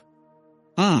have.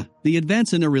 The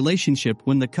advance in a relationship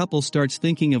when the couple starts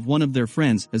thinking of one of their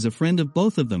friends as a friend of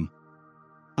both of them.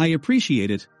 I appreciate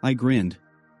it, I grinned.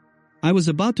 I was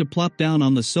about to plop down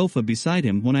on the sofa beside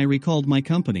him when I recalled my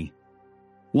company.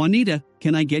 Juanita,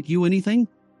 can I get you anything?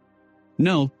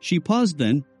 No, she paused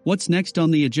then. What's next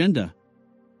on the agenda?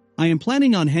 I am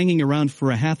planning on hanging around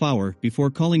for a half hour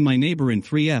before calling my neighbor in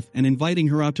 3F and inviting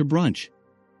her out to brunch.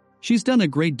 She's done a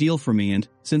great deal for me and,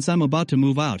 since I'm about to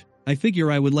move out, I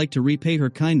figure I would like to repay her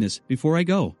kindness before I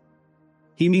go.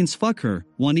 He means fuck her,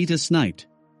 Juanita sniped.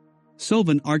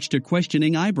 Sylvan arched a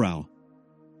questioning eyebrow.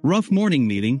 Rough morning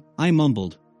meeting, I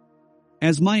mumbled.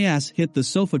 As my ass hit the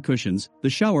sofa cushions, the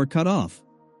shower cut off.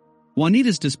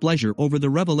 Juanita's displeasure over the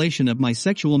revelation of my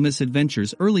sexual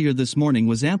misadventures earlier this morning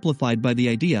was amplified by the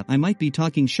idea I might be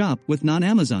talking shop with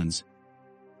non-Amazons.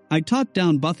 I talked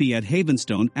down Buffy at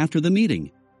Havenstone after the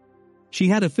meeting. She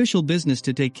had official business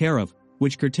to take care of,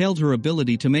 which curtailed her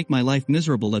ability to make my life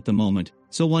miserable at the moment,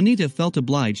 so Juanita felt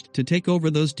obliged to take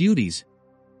over those duties.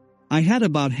 I had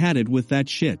about had it with that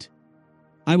shit.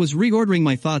 I was reordering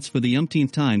my thoughts for the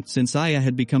umpteenth time since Aya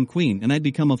had become queen and I'd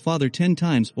become a father 10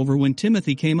 times over when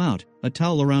Timothy came out, a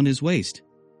towel around his waist.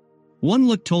 One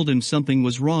look told him something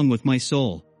was wrong with my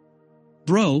soul.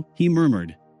 Bro, he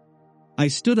murmured. I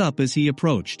stood up as he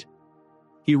approached.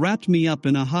 He wrapped me up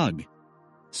in a hug.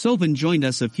 Sylvan joined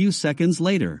us a few seconds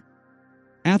later.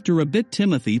 After a bit,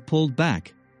 Timothy pulled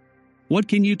back. What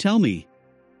can you tell me?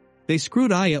 They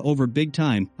screwed Aya over big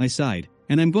time, I sighed,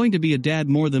 and I'm going to be a dad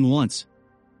more than once.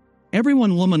 Every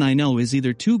one woman I know is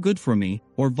either too good for me,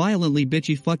 or violently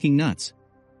bitchy fucking nuts.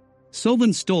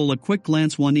 Sylvan stole a quick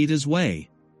glance Juanita's way.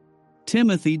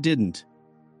 Timothy didn't.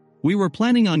 We were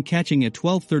planning on catching a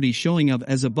 12:30 showing of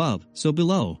As Above, So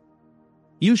Below.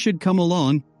 You should come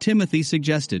along, Timothy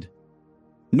suggested.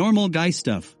 Normal guy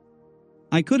stuff.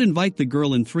 I could invite the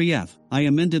girl in 3F, I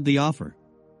amended the offer.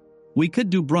 We could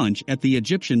do brunch at the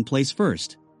Egyptian place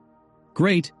first.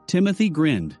 Great, Timothy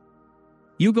grinned.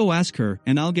 You go ask her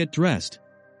and I'll get dressed.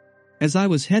 As I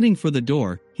was heading for the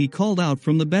door, he called out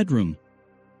from the bedroom.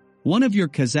 One of your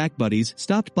Kazakh buddies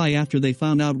stopped by after they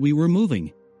found out we were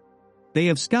moving. They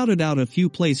have scouted out a few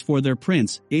places for their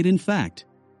prince, 8 in fact.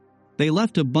 They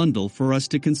left a bundle for us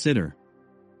to consider.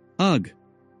 Ugh.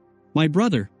 My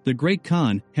brother, the great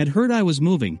Khan, had heard I was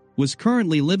moving, was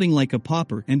currently living like a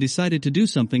pauper and decided to do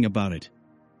something about it.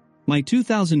 My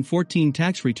 2014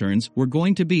 tax returns were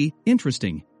going to be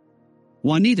interesting.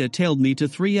 Juanita tailed me to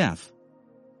 3F.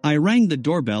 I rang the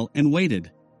doorbell and waited.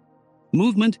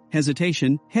 Movement,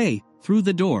 hesitation, hey, through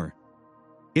the door.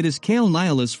 It is Cáel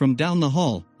Nihilus from down the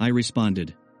hall, I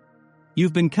responded.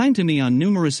 You've been kind to me on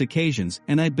numerous occasions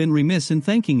and I've been remiss in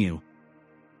thanking you.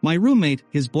 My roommate,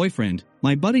 his boyfriend,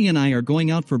 my buddy and I are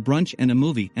going out for brunch and a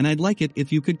movie and I'd like it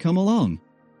if you could come along.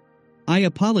 I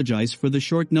apologize for the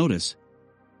short notice.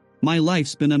 My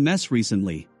life's been a mess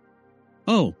recently.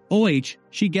 Oh,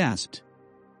 she gasped.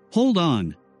 Hold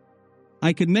on.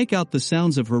 I could make out the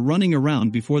sounds of her running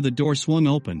around before the door swung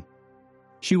open.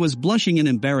 She was blushing in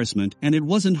embarrassment and it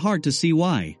wasn't hard to see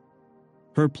why.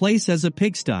 Her place as a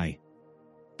pigsty.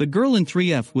 The girl in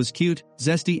 3F was cute,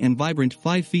 zesty and vibrant,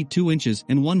 5 feet 2 inches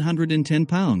and 110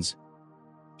 pounds.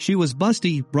 She was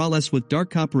busty, braless with dark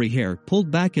coppery hair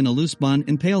pulled back in a loose bun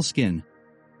and pale skin.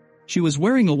 She was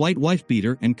wearing a white wife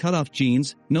beater and cut-off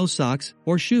jeans, no socks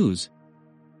or shoes.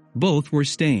 Both were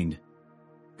stained.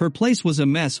 Her place was a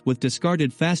mess with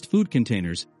discarded fast food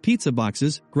containers, pizza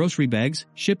boxes, grocery bags,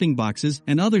 shipping boxes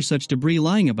and other such debris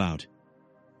lying about.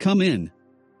 Come in.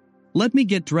 Let me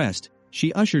get dressed,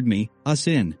 she ushered us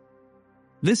in.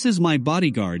 This is my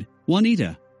bodyguard,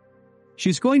 Juanita.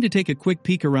 She's going to take a quick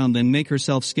peek around then make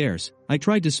herself scarce. I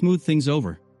tried to smooth things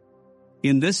over.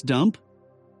 In this dump?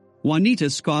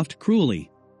 Juanita scoffed cruelly.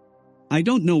 I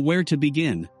don't know where to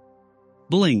begin.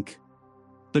 Blink.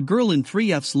 The girl in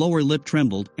 3F's lower lip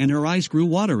trembled and her eyes grew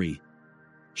watery.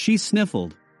 She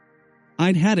sniffled.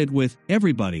 I'd had it with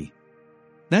everybody.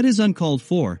 That is uncalled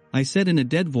for, I said in a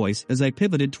dead voice as I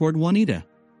pivoted toward Juanita.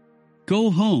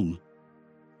 Go home.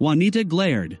 Juanita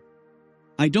glared.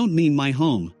 I don't mean my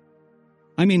home.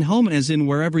 I mean home as in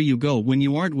wherever you go when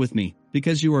you aren't with me,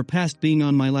 because you are past being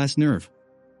on my last nerve.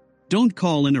 Don't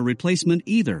call in a replacement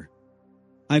either.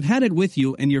 I've had it with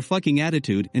you and your fucking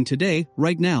attitude, and today,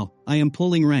 right now, I am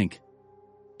pulling rank.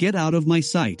 Get out of my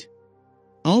sight.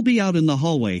 I'll be out in the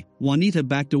hallway. Juanita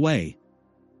backed away.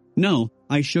 No,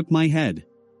 I shook my head.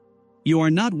 You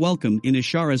are not welcome in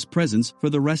Ishara's presence for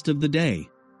the rest of the day.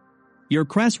 Your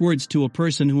crass words to a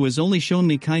person who has only shown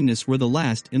me kindness were the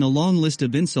last in a long list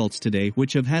of insults today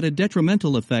which have had a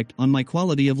detrimental effect on my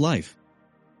quality of life.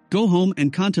 Go home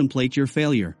and contemplate your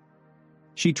failure.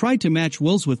 She tried to match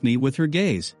wills with me with her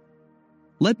gaze.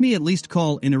 Let me at least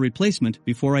call in a replacement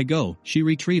before I go, she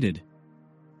retreated.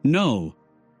 No.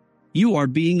 You are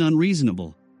being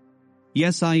unreasonable.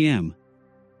 Yes, I am.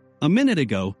 A minute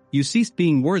ago, you ceased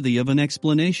being worthy of an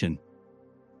explanation.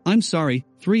 I'm sorry,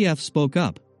 3F spoke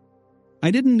up.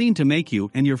 I didn't mean to make you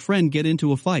and your friend get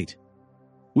into a fight.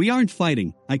 We aren't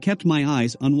fighting, I kept my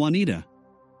eyes on Juanita.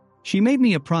 She made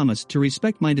me a promise to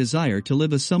respect my desire to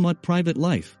live a somewhat private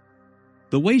life.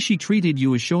 The way she treated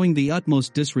you is showing the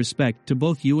utmost disrespect to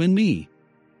both you and me.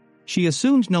 She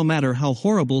assumed no matter how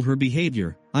horrible her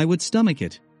behavior, I would stomach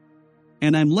it.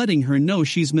 And I'm letting her know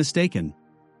she's mistaken.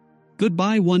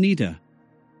 Goodbye, Juanita.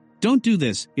 Don't do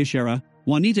this, Ishara.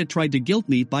 Juanita tried to guilt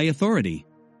me by authority.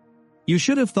 You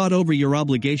should have thought over your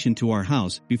obligation to our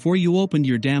house before you opened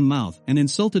your damn mouth and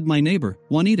insulted my neighbor,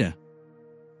 Juanita.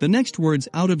 The next words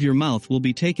out of your mouth will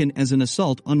be taken as an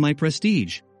assault on my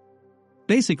prestige.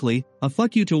 Basically, a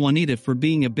fuck you to Juanita for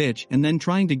being a bitch and then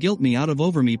trying to guilt me out of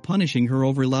over me punishing her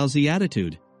over lousy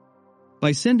attitude.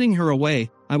 By sending her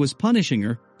away, I was punishing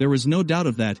her, there was no doubt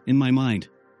of that in my mind.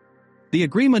 The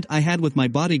agreement I had with my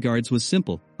bodyguards was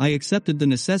simple. I accepted the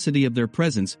necessity of their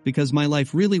presence because my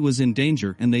life really was in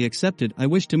danger and they accepted I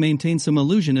wished to maintain some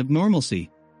illusion of normalcy.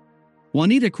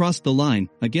 Juanita crossed the line,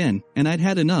 again, and I'd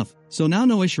had enough, so now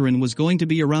no Isharan was going to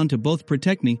be around to both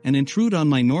protect me and intrude on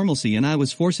my normalcy and I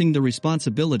was forcing the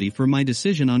responsibility for my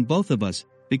decision on both of us,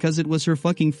 because it was her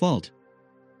fucking fault.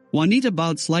 Juanita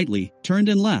bowed slightly, turned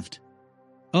and left.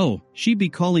 Oh, she'd be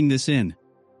calling this in.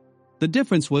 The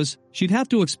difference was, she'd have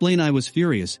to explain I was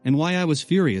furious and why I was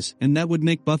furious and that would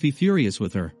make Buffy furious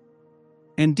with her.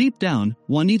 And deep down,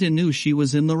 Juanita knew she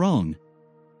was in the wrong.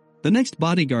 The next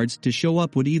bodyguards to show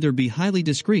up would either be highly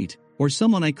discreet, or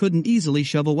someone I couldn't easily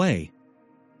shove away.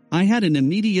 I had an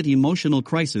immediate emotional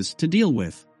crisis to deal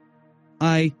with.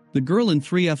 The girl in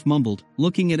 3F mumbled,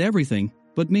 looking at everything,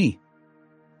 but me.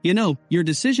 You know, your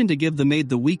decision to give the maid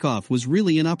the week off was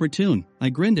really inopportune, I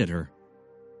grinned at her.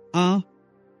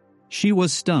 She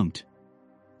was stumped.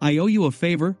 I owe you a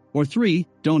favor, or 3,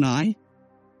 don't I?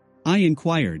 I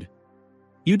inquired.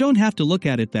 You don't have to look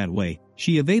at it that way,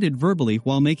 she evaded verbally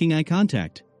while making eye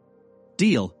contact.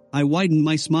 Deal, I widened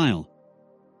my smile.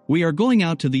 We are going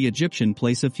out to the Egyptian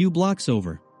place a few blocks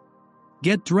over.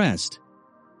 Get dressed.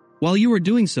 While you are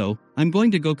doing so, I'm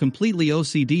going to go completely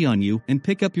OCD on you and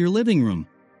pick up your living room.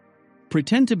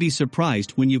 Pretend to be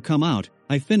surprised when you come out,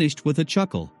 I finished with a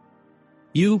chuckle.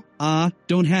 You,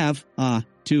 don't have,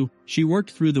 to, she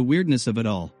worked through the weirdness of it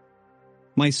all.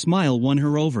 My smile won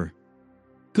her over.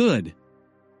 Good.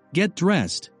 Get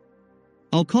dressed.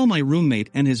 I'll call my roommate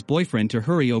and his boyfriend to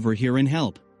hurry over here and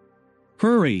help.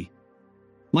 Hurry.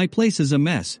 My place is a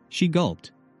mess, she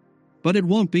gulped. But it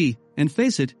won't be, and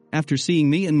face it, after seeing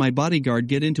me and my bodyguard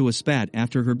get into a spat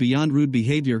after her beyond rude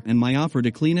behavior and my offer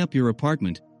to clean up your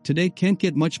apartment, today can't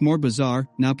get much more bizarre,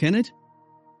 now can it?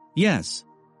 Yes.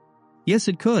 Yes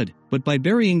it could, but by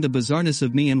burying the bizarreness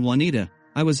of me and Juanita,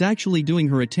 I was actually doing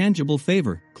her a tangible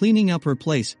favor, cleaning up her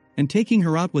place, and taking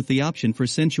her out with the option for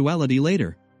sensuality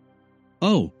later.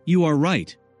 Oh, you are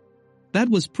right. That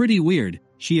was pretty weird,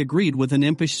 she agreed with an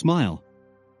impish smile.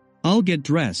 I'll get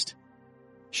dressed.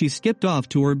 She skipped off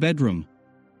to her bedroom.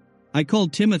 I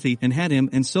called Timothy and had him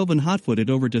and Sylvan hot-footed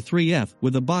over to 3F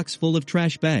with a box full of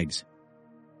trash bags.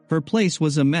 Her place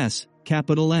was a mess,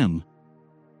 capital M.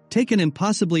 Take an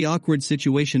impossibly awkward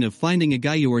situation of finding a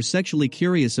guy you are sexually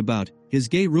curious about, his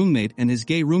gay roommate and his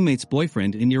gay roommate's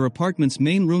boyfriend in your apartment's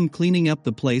main room cleaning up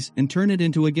the place and turn it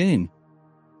into a game.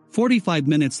 45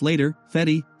 minutes later,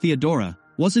 Theodora,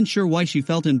 wasn't sure why she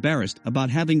felt embarrassed about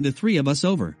having the 3 of us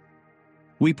over.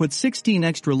 We put 16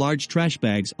 extra large trash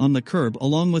bags on the curb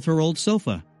along with her old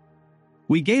sofa.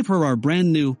 We gave her our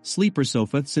brand new sleeper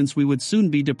sofa since we would soon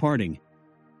be departing.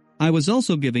 I was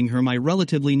also giving her my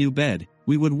relatively new bed.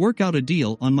 We would work out a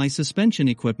deal on my suspension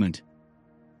equipment.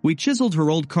 We chiseled her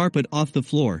old carpet off the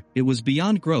floor, it was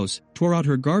beyond gross, tore out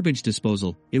her garbage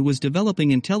disposal, it was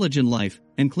developing intelligent life,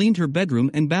 and cleaned her bedroom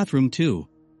and bathroom too.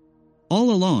 All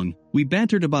along, we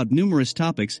bantered about numerous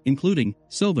topics including,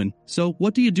 Sylvan, so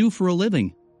what do you do for a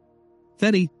living?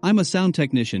 Teddy, I'm a sound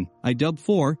technician, I dub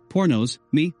 4, pornos,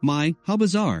 how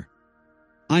bizarre.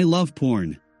 I love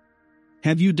porn.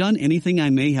 Have you done anything I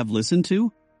may have listened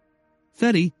to?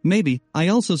 Teddy, maybe, I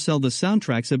also sell the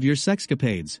soundtracks of your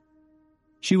sexcapades.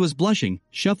 She was blushing,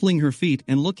 shuffling her feet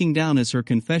and looking down as her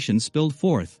confession spilled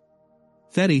forth.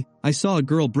 Teddy, I saw a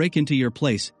girl break into your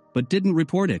place, but didn't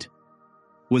report it.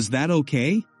 Was that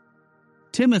okay?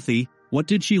 Timothy, what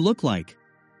did she look like?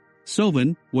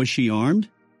 Sylvan, was she armed?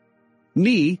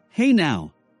 Me, hey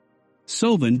now.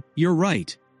 Sylvan, you're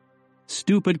right.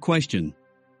 Stupid question.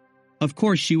 Of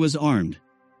course she was armed.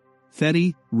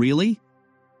 Teddy, really?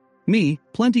 Me,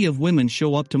 plenty of women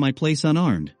show up to my place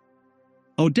unarmed.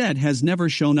 Odette has never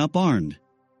shown up armed.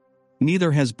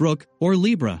 Neither has Brooke or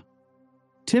Libra.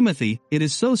 Timothy, it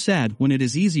is so sad when it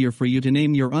is easier for you to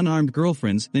name your unarmed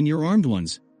girlfriends than your armed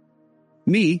ones.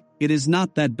 Me, it is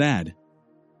not that bad.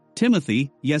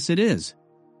 Timothy, yes it is.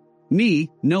 Me,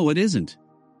 no it isn't.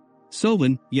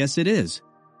 Soben, yes it is.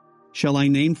 Shall I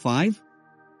name 5?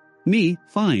 Me,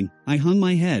 fine, I hung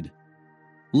my head.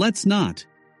 Let's not.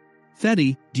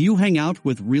 Teddy, do you hang out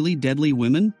with really deadly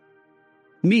women?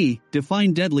 Me,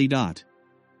 define deadly.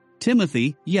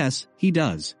 Timothy, yes, he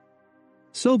does.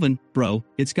 Soben, bro,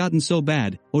 it's gotten so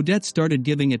bad, Odette started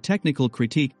giving a technical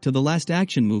critique to the last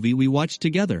action movie we watched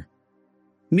together.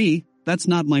 Me, that's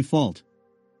not my fault.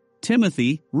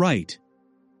 Timothy, right.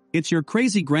 It's your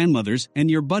crazy grandmother's and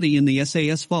your buddy in the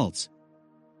SAS faults.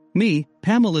 Me,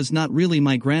 Pamela's not really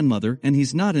my grandmother and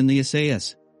he's not in the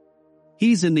SAS.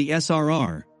 He's in the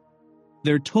SRR.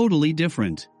 They're totally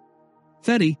different.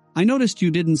 Teddy, I noticed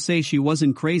you didn't say she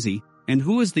wasn't crazy, and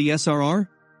who is the SRR?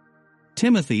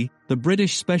 Timothy, the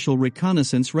British Special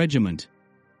Reconnaissance Regiment.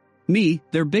 Me,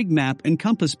 they're big map and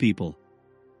compass people.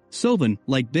 Soben,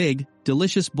 like big,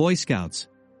 delicious Boy Scouts.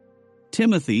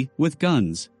 Timothy, with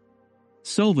guns.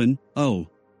 Soben, oh.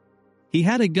 He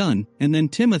had a gun, and then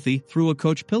Timothy threw a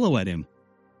Coach pillow at him.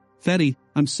 Teddy,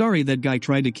 I'm sorry that guy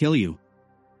tried to kill you.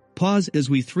 Pause as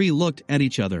we 3 looked at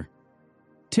each other.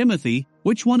 Timothy,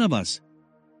 which one of us?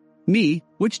 Me,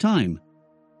 which time?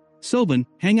 Soben,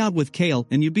 hang out with Cáel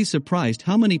and you'd be surprised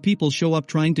how many people show up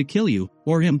trying to kill you,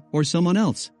 or him, or someone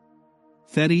else.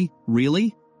 Teddy,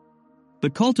 really? The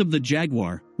cult of the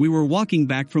Jaguar, we were walking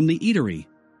back from the eatery.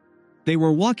 They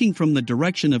were walking from the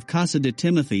direction of Casa de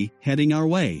Timothy, heading our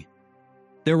way.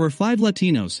 There were 5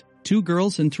 Latinos, 2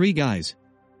 girls and 3 guys.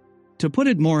 To put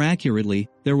it more accurately,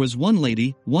 there was 1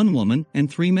 lady, 1 woman, and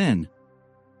 3 men.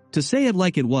 To say it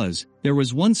like it was, there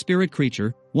was 1 spirit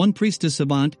creature, 1 priestess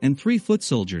savant and 3 foot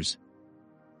soldiers.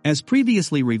 As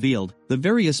previously revealed, the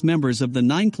various members of the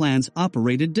 9 clans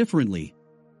operated differently.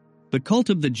 The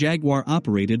cult of the Jaguar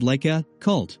operated like a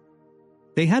cult.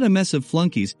 They had a mess of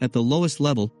flunkies at the lowest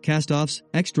level, cast-offs,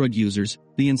 ex-drug users,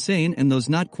 the insane and those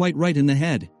not quite right in the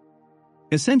head.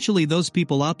 Essentially those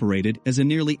people operated as a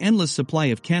nearly endless supply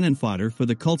of cannon fodder for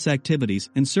the cult's activities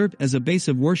and served as a base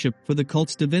of worship for the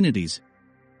cult's divinities.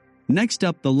 Next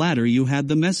up the ladder you had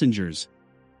the messengers.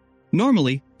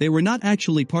 Normally, they were not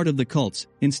actually part of the cults,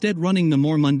 instead running the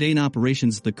more mundane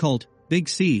operations the cult, Big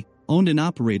C, owned and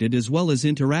operated as well as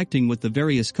interacting with the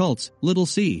various cults, Little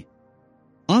C.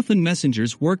 Often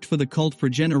messengers worked for the cult for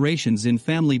generations in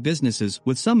family businesses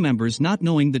with some members not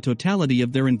knowing the totality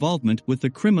of their involvement with the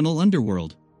criminal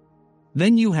underworld.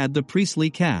 Then you had the priestly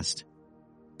caste.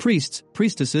 Priests,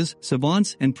 priestesses,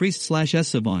 savants and priest/s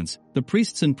savants, the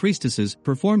priests and priestesses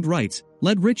performed rites,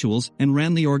 led rituals and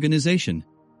ran the organization.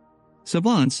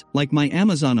 Savants, like my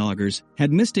Amazon augurs,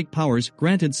 had mystic powers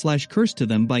granted/cursed to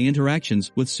them by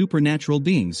interactions with supernatural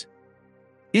beings.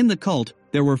 In the cult,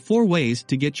 there were 4 ways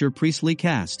to get your priestly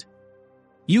caste.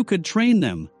 You could train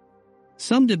them.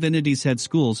 Some divinities had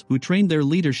schools who trained their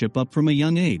leadership up from a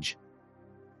young age.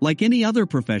 Like any other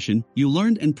profession, you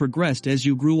learned and progressed as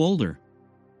you grew older.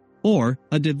 Or,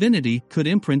 a divinity could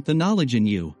imprint the knowledge in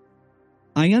you.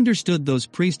 I understood those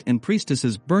priests and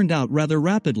priestesses burned out rather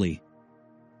rapidly.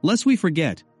 Lest we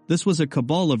forget, this was a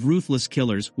cabal of ruthless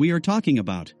killers we are talking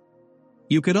about.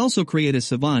 You could also create a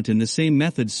savant in the same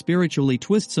method, spiritually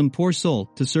twist some poor soul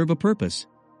to serve a purpose.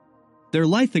 Their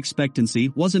life expectancy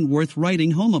wasn't worth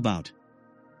writing home about.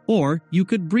 Or, you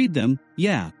could breed them,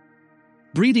 yeah.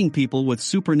 Breeding people with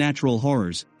supernatural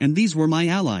horrors, and these were my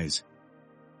allies.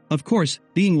 Of course,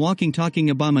 being walking talking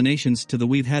abominations to the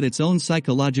weave had its own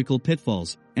psychological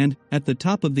pitfalls, and, at the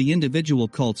top of the individual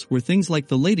cults were things like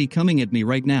the lady coming at me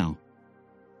right now.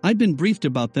 I'd been briefed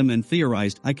about them and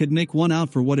theorized I could make one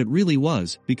out for what it really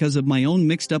was because of my own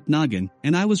mixed up noggin,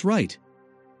 and I was right.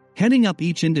 Heading up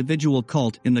each individual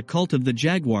cult in the cult of the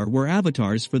Jaguar were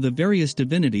avatars for the various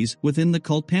divinities within the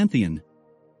cult pantheon.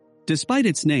 Despite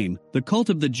its name, the cult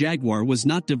of the Jaguar was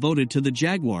not devoted to the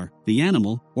jaguar, the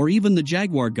animal, or even the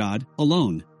jaguar god,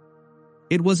 alone.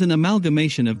 It was an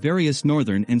amalgamation of various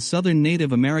northern and southern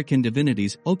Native American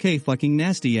divinities, okay fucking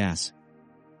nasty ass.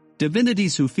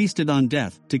 Divinities who feasted on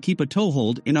death to keep a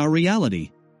toehold in our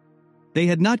reality. They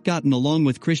had not gotten along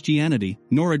with Christianity,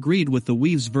 nor agreed with the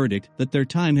Weave's verdict that their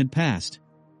time had passed.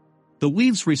 The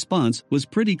Weave's response was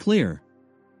pretty clear.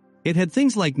 It had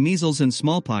things like measles and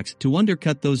smallpox to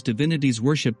undercut those divinities'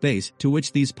 worship base to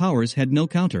which these powers had no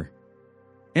counter.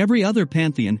 Every other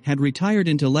pantheon had retired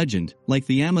into legend, like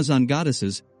the Amazon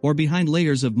goddesses, or behind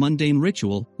layers of mundane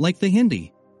ritual, like the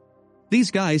Hindi.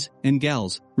 These guys, and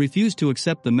gals, refused to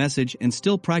accept the message and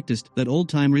still practiced that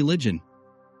old-time religion.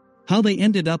 How they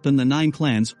ended up in the 9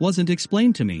 clans wasn't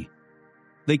explained to me.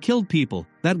 They killed people,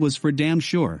 that was for damn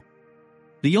sure.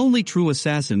 The only true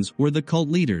assassins were the cult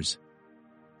leaders.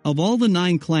 Of all the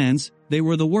 9 clans, they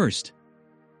were the worst.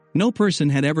 No person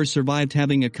had ever survived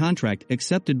having a contract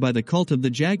accepted by the cult of the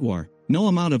Jaguar. No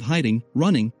amount of hiding,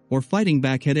 running, or fighting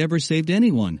back had ever saved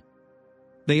anyone.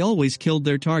 They always killed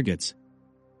their targets.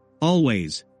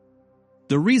 Always.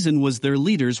 The reason was their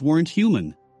leaders weren't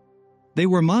human. They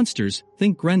were monsters,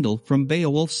 think Grendel from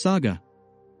Beowulf's saga.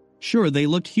 Sure, they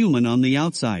looked human on the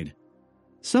outside.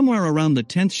 Somewhere around the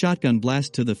 10th shotgun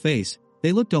blast to the face,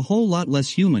 they looked a whole lot less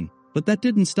human, but that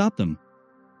didn't stop them.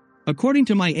 According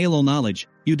to my ALO knowledge,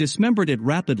 you dismembered it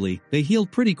rapidly, they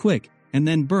healed pretty quick, and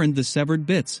then burned the severed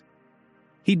bits.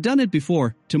 He'd done it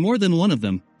before, to more than one of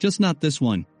them, just not this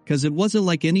one, cause it wasn't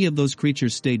like any of those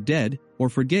creatures stayed dead, or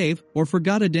forgave, or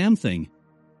forgot a damn thing.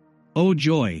 Oh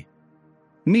joy.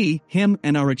 Me, him,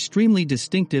 and our extremely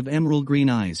distinctive emerald green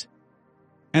eyes.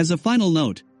 As a final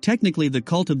note, technically the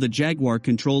cult of the Jaguar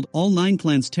controlled all 9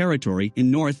 clans' territory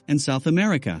in North and South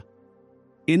America.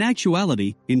 In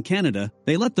actuality, in Canada,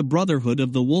 they let the Brotherhood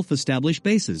of the Wolf establish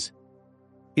bases.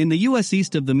 In the U.S.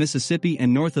 east of the Mississippi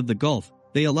and north of the Gulf,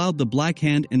 they allowed the Black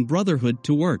Hand and Brotherhood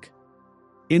to work.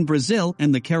 In Brazil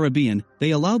and the Caribbean,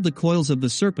 they allowed the Coils of the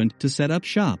Serpent to set up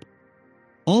shop.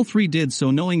 All 3 did so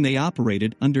knowing they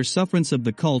operated under sufferance of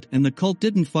the cult and the cult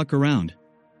didn't fuck around.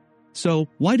 So,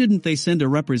 why didn't they send a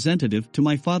representative to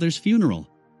my father's funeral?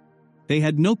 They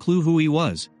had no clue who he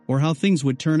was, or how things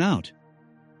would turn out.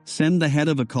 Send the head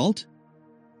of a cult?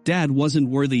 Dad wasn't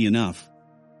worthy enough.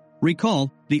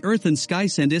 Recall, the Earth and Sky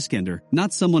sent Iskender,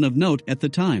 not someone of note at the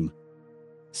time.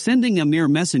 Sending a mere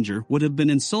messenger would have been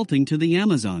insulting to the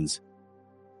Amazons.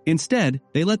 Instead,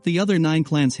 they let the other 9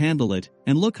 clans handle it,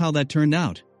 and look how that turned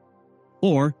out.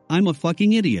 Or, I'm a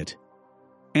fucking idiot.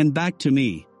 And back to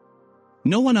me.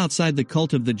 No one outside the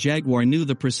cult of the Jaguar knew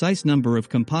the precise number of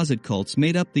composite cults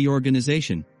made up the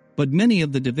organization, but many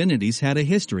of the divinities had a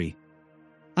history.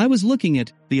 I was looking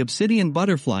at the obsidian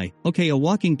butterfly, a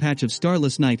walking patch of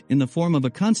starless night in the form of a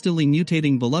constantly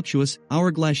mutating voluptuous,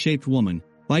 hourglass-shaped woman,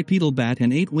 bipedal bat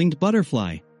and 8-winged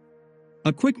butterfly.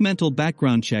 A quick mental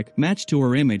background check matched to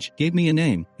her image gave me a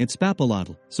name, it's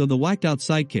Papalotl, so the whacked-out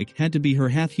sidekick had to be her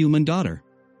half-human daughter.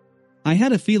 I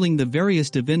had a feeling the various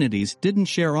divinities didn't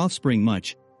share offspring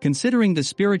much, considering the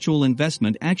spiritual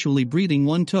investment actually breeding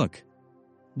one took.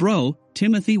 Bro,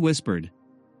 Timothy whispered.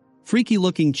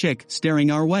 Freaky-looking chick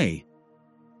staring our way.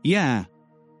 Yeah.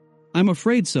 I'm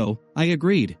afraid so, I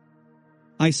agreed.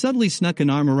 I subtly snuck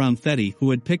an arm around Thetty who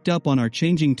had picked up on our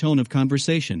changing tone of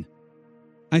conversation.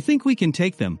 I think we can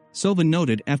take them, Sovan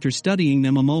noted after studying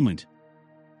them a moment.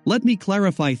 Let me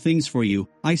clarify things for you,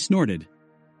 I snorted.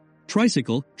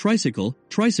 Tricycle,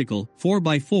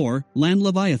 4x4, land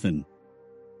Leviathan.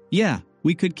 Yeah,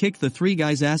 we could kick the 3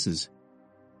 guys' asses.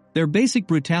 Their basic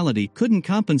brutality couldn't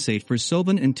compensate for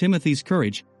Sovan and Timothy's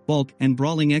courage, bulk, and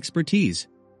brawling expertise.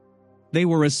 They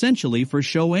were essentially for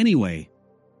show anyway.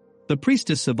 The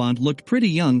priestess savant looked pretty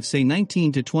young, say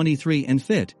 19 to 23, and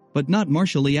fit, but not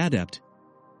martially adept.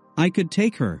 I could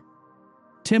take her.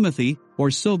 Timothy, or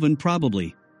Sovan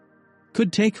probably.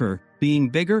 Could take her, being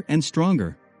bigger and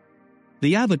stronger.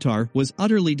 The Avatar was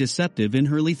utterly deceptive in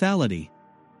her lethality.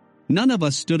 None of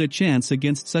us stood a chance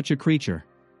against such a creature.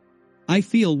 I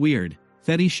feel weird,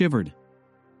 Thetty shivered.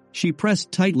 She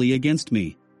pressed tightly against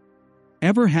me.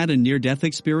 Ever had a near-death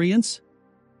experience?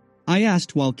 I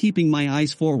asked while keeping my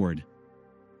eyes forward.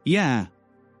 Yeah.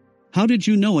 How did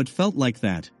you know it felt like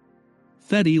that?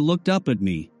 Thetty looked up at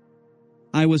me.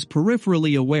 I was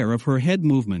peripherally aware of her head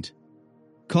movement.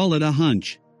 Call it a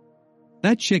hunch.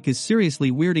 That chick is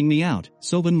seriously weirding me out,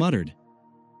 Sovan muttered.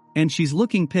 And she's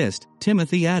looking pissed,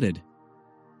 Timothy added.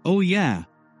 Oh yeah.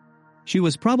 She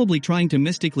was probably trying to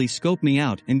mystically scope me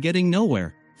out and getting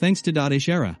nowhere, thanks to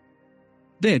Ishera.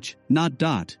 Bitch, not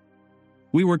Dot.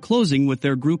 We were closing with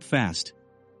their group fast.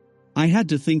 I had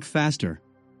to think faster.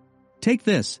 Take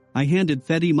this, I handed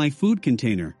Thetty my food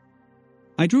container.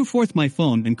 I drew forth my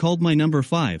phone and called my number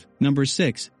 5, number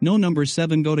 6, no number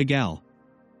 7 go to gal.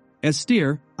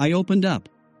 Estir, I opened up.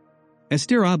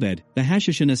 Estir Abed, the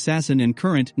Hashishan assassin and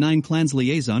current 9 clans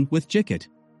liaison with Jikit.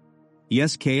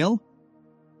 Yes, Cáel?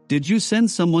 Did you send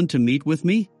someone to meet with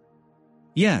me?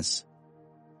 Yes.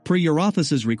 Per your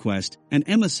office's request, an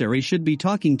emissary should be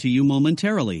talking to you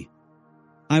momentarily.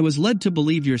 I was led to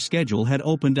believe your schedule had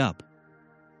opened up.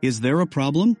 Is there a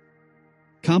problem?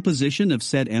 Composition of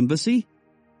said embassy?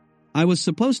 I was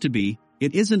supposed to be.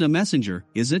 It isn't a messenger,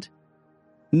 is it?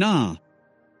 Nah.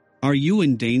 Are you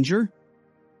in danger?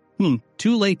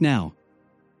 Too late now.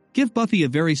 Give Buffy a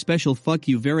very special fuck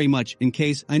you very much in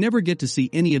case I never get to see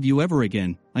any of you ever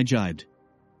again, I jibed.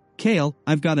 Cáel,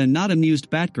 I've got a not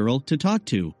amused Batgirl to talk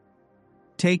to.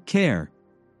 Take care.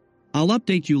 I'll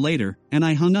update you later, and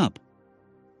I hung up.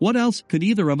 What else could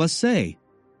either of us say?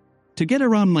 To get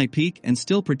around my peak and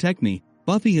still protect me,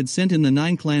 Buffy had sent in the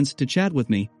 9 clans to chat with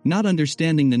me, not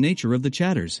understanding the nature of the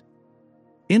chatters.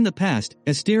 In the past,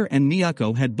 Esther and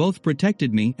Miyako had both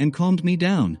protected me and calmed me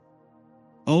down.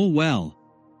 Oh well.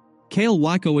 Cáel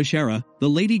Wako Ishara, the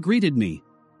lady greeted me.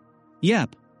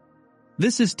 Yep.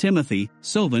 This is Timothy,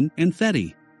 Sovan, and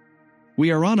Thetty.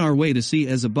 We are on our way to see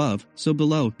as above, so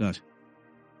below.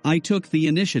 I took the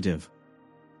initiative.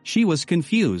 She was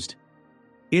confused.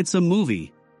 It's a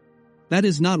movie. That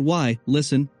is not why,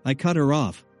 listen, I cut her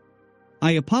off.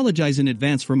 I apologize in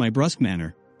advance for my brusque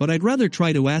manner, but I'd rather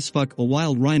try to ass-fuck a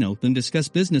wild rhino than discuss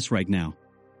business right now.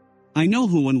 I know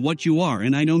who and what you are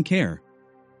and I don't care.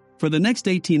 For the next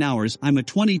 18 hours I'm a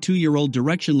 22-year-old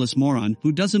directionless moron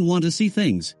who doesn't want to see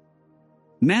things.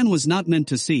 Man was not meant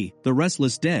to see the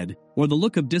restless dead, or the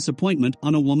look of disappointment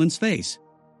on a woman's face.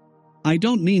 I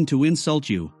don't mean to insult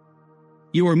you.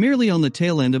 You are merely on the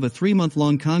tail end of a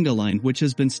 3-month-long conga line which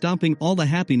has been stomping all the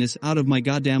happiness out of my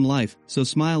goddamn life, so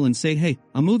smile and say hey,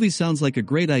 a movie sounds like a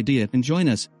great idea and join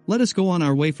us, let us go on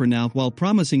our way for now while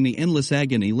promising me endless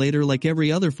agony later like every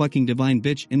other fucking divine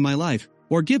bitch in my life,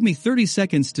 or give me 30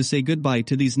 seconds to say goodbye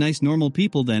to these nice normal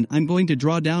people then I'm going to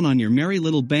draw down on your merry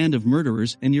little band of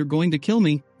murderers and you're going to kill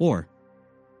me, or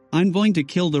I'm going to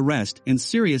kill the rest and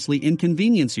seriously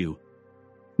inconvenience you.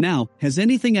 Now, has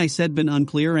anything I said been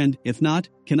unclear and, if not,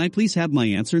 can I please have my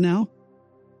answer now?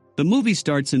 The movie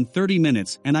starts in 30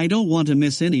 minutes and I don't want to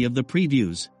miss any of the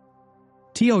previews.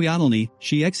 Tio Yadalni,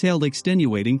 she exhaled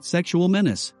extenuating sexual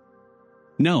menace.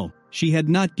 No, she had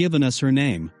not given us her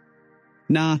name.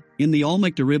 Nah, in the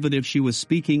Olmec derivative she was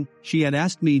speaking, she had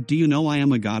asked me do you know I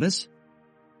am a goddess?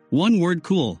 One word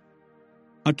cool.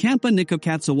 Akampa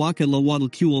Nikokatsawaka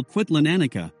Lawadalkual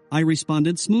Quitlanananika, I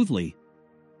responded smoothly.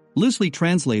 Loosely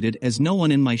translated as no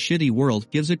one in my shitty world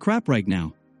gives a crap right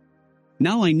now.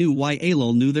 Now I knew why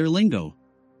Alol knew their lingo.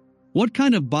 What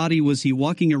kind of body was he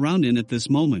walking around in at this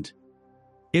moment?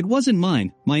 It wasn't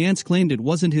mine, my aunts claimed it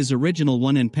wasn't his original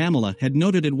one and Pamela had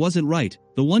noted it wasn't right,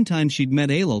 the one time she'd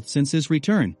met Alol since his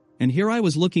return, and here I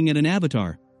was looking at an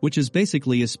avatar, which is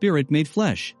basically a spirit made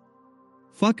flesh.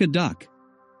 Fuck a duck.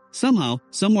 Somehow,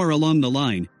 somewhere along the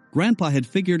line, Grandpa had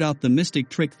figured out the mystic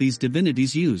trick these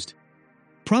divinities used.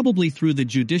 Probably through the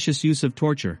judicious use of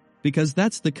torture, because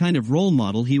that's the kind of role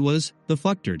model he was, the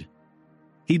fucktard.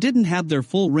 He didn't have their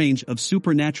full range of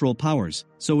supernatural powers,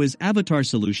 so his avatar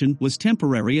solution was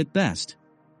temporary at best.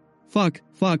 Fuck.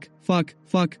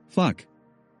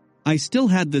 I still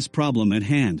had this problem at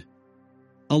hand.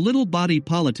 A little body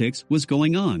politics was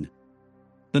going on.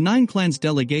 The 9 clans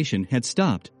delegation had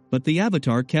stopped, but the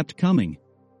avatar kept coming.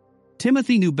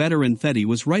 Timothy knew better and Thetty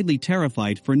was rightly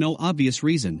terrified for no obvious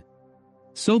reason.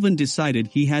 Sovan decided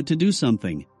he had to do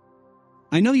something.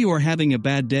 I know you are having a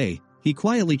bad day, he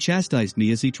quietly chastised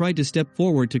me as he tried to step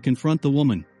forward to confront the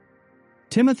woman.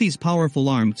 Timothy's powerful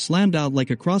arm slammed out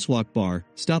like a crosswalk bar,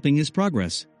 stopping his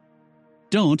progress.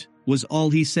 Don't, was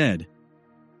all he said.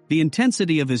 The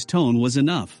intensity of his tone was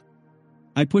enough.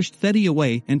 I pushed Thetty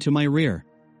away and to my rear.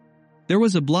 There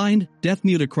was a blind,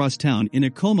 deaf-mute across town in a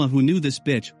coma who knew this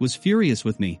bitch was furious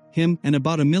with me, him, and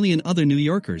about a million other New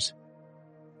Yorkers.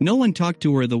 No one talked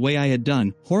to her the way I had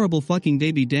done, horrible fucking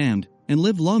day be damned, and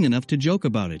lived long enough to joke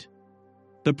about it.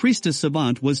 The priestess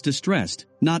savant was distressed,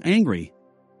 not angry.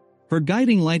 Her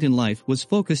guiding light in life was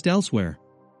focused elsewhere.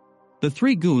 The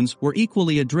 3 goons were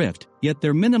equally adrift, yet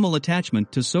their minimal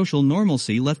attachment to social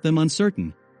normalcy left them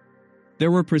uncertain.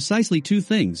 There were precisely 2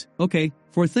 things,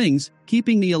 4 things,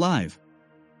 keeping me alive.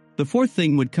 The 4th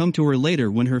thing would come to her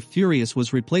later when her furious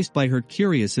was replaced by her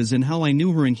curious as in how I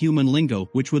knew her in human lingo,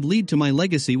 which would lead to my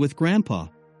legacy with Grandpa.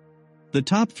 The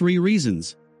top 3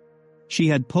 reasons. She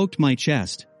had poked my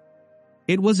chest.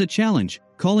 It was a challenge,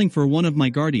 calling for one of my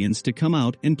guardians to come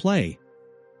out and play.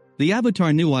 The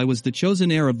avatar knew I was the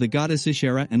chosen heir of the goddess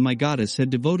Ishara and my goddess had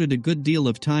devoted a good deal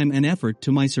of time and effort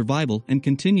to my survival and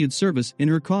continued service in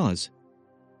her cause.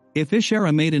 If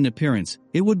Ishara made an appearance,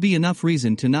 it would be enough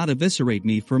reason to not eviscerate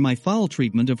me for my foul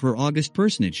treatment of her august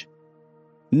personage.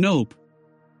 Nope.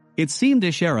 It seemed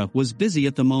Ishara was busy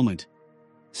at the moment.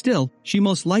 Still, she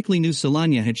most likely knew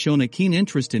Selanya had shown a keen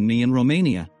interest in me in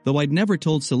Romania, though I'd never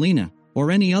told Selena,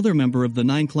 or any other member of the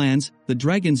 9 clans, the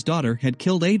dragon's daughter had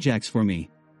killed Ajax for me.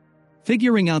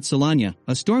 Figuring out Solana,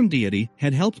 a storm deity,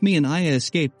 had helped me and Aya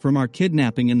escape from our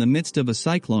kidnapping in the midst of a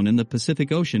cyclone in the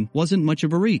Pacific Ocean wasn't much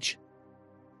of a reach.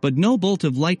 But no bolt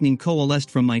of lightning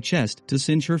coalesced from my chest to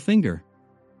singe her finger.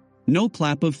 No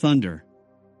clap of thunder.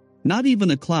 Not even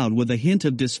a cloud with a hint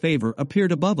of disfavor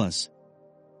appeared above us.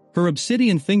 Her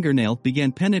obsidian fingernail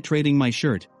began penetrating my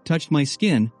shirt, touched my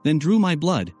skin, then drew my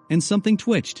blood, and something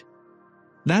twitched.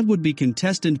 That would be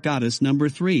contestant goddess number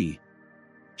 3.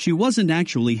 She wasn't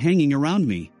actually hanging around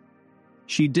me.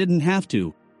 She didn't have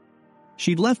to.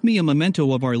 She'd left me a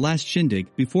memento of our last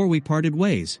shindig before we parted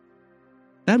ways.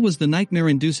 That was the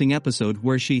nightmare-inducing episode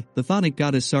where she, the thonic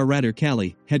goddess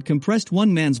Cáel, had compressed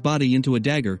one man's body into a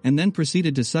dagger and then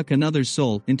proceeded to suck another's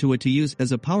soul into it to use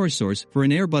as a power source for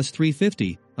an Airbus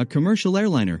 350, a commercial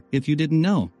airliner, if you didn't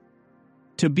know.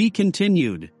 To be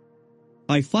continued.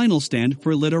 I final stand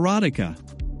for Literotica.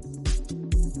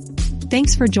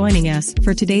 Thanks for joining us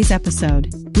for today's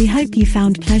episode. We hope you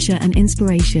found pleasure and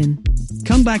inspiration.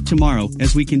 Come back tomorrow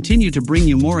as we continue to bring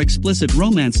you more explicit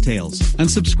romance tales,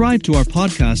 and subscribe to our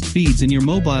podcast feeds in your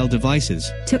mobile devices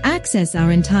To access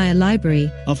our entire library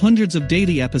of hundreds of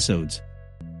daily episodes.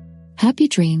 Happy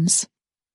dreams.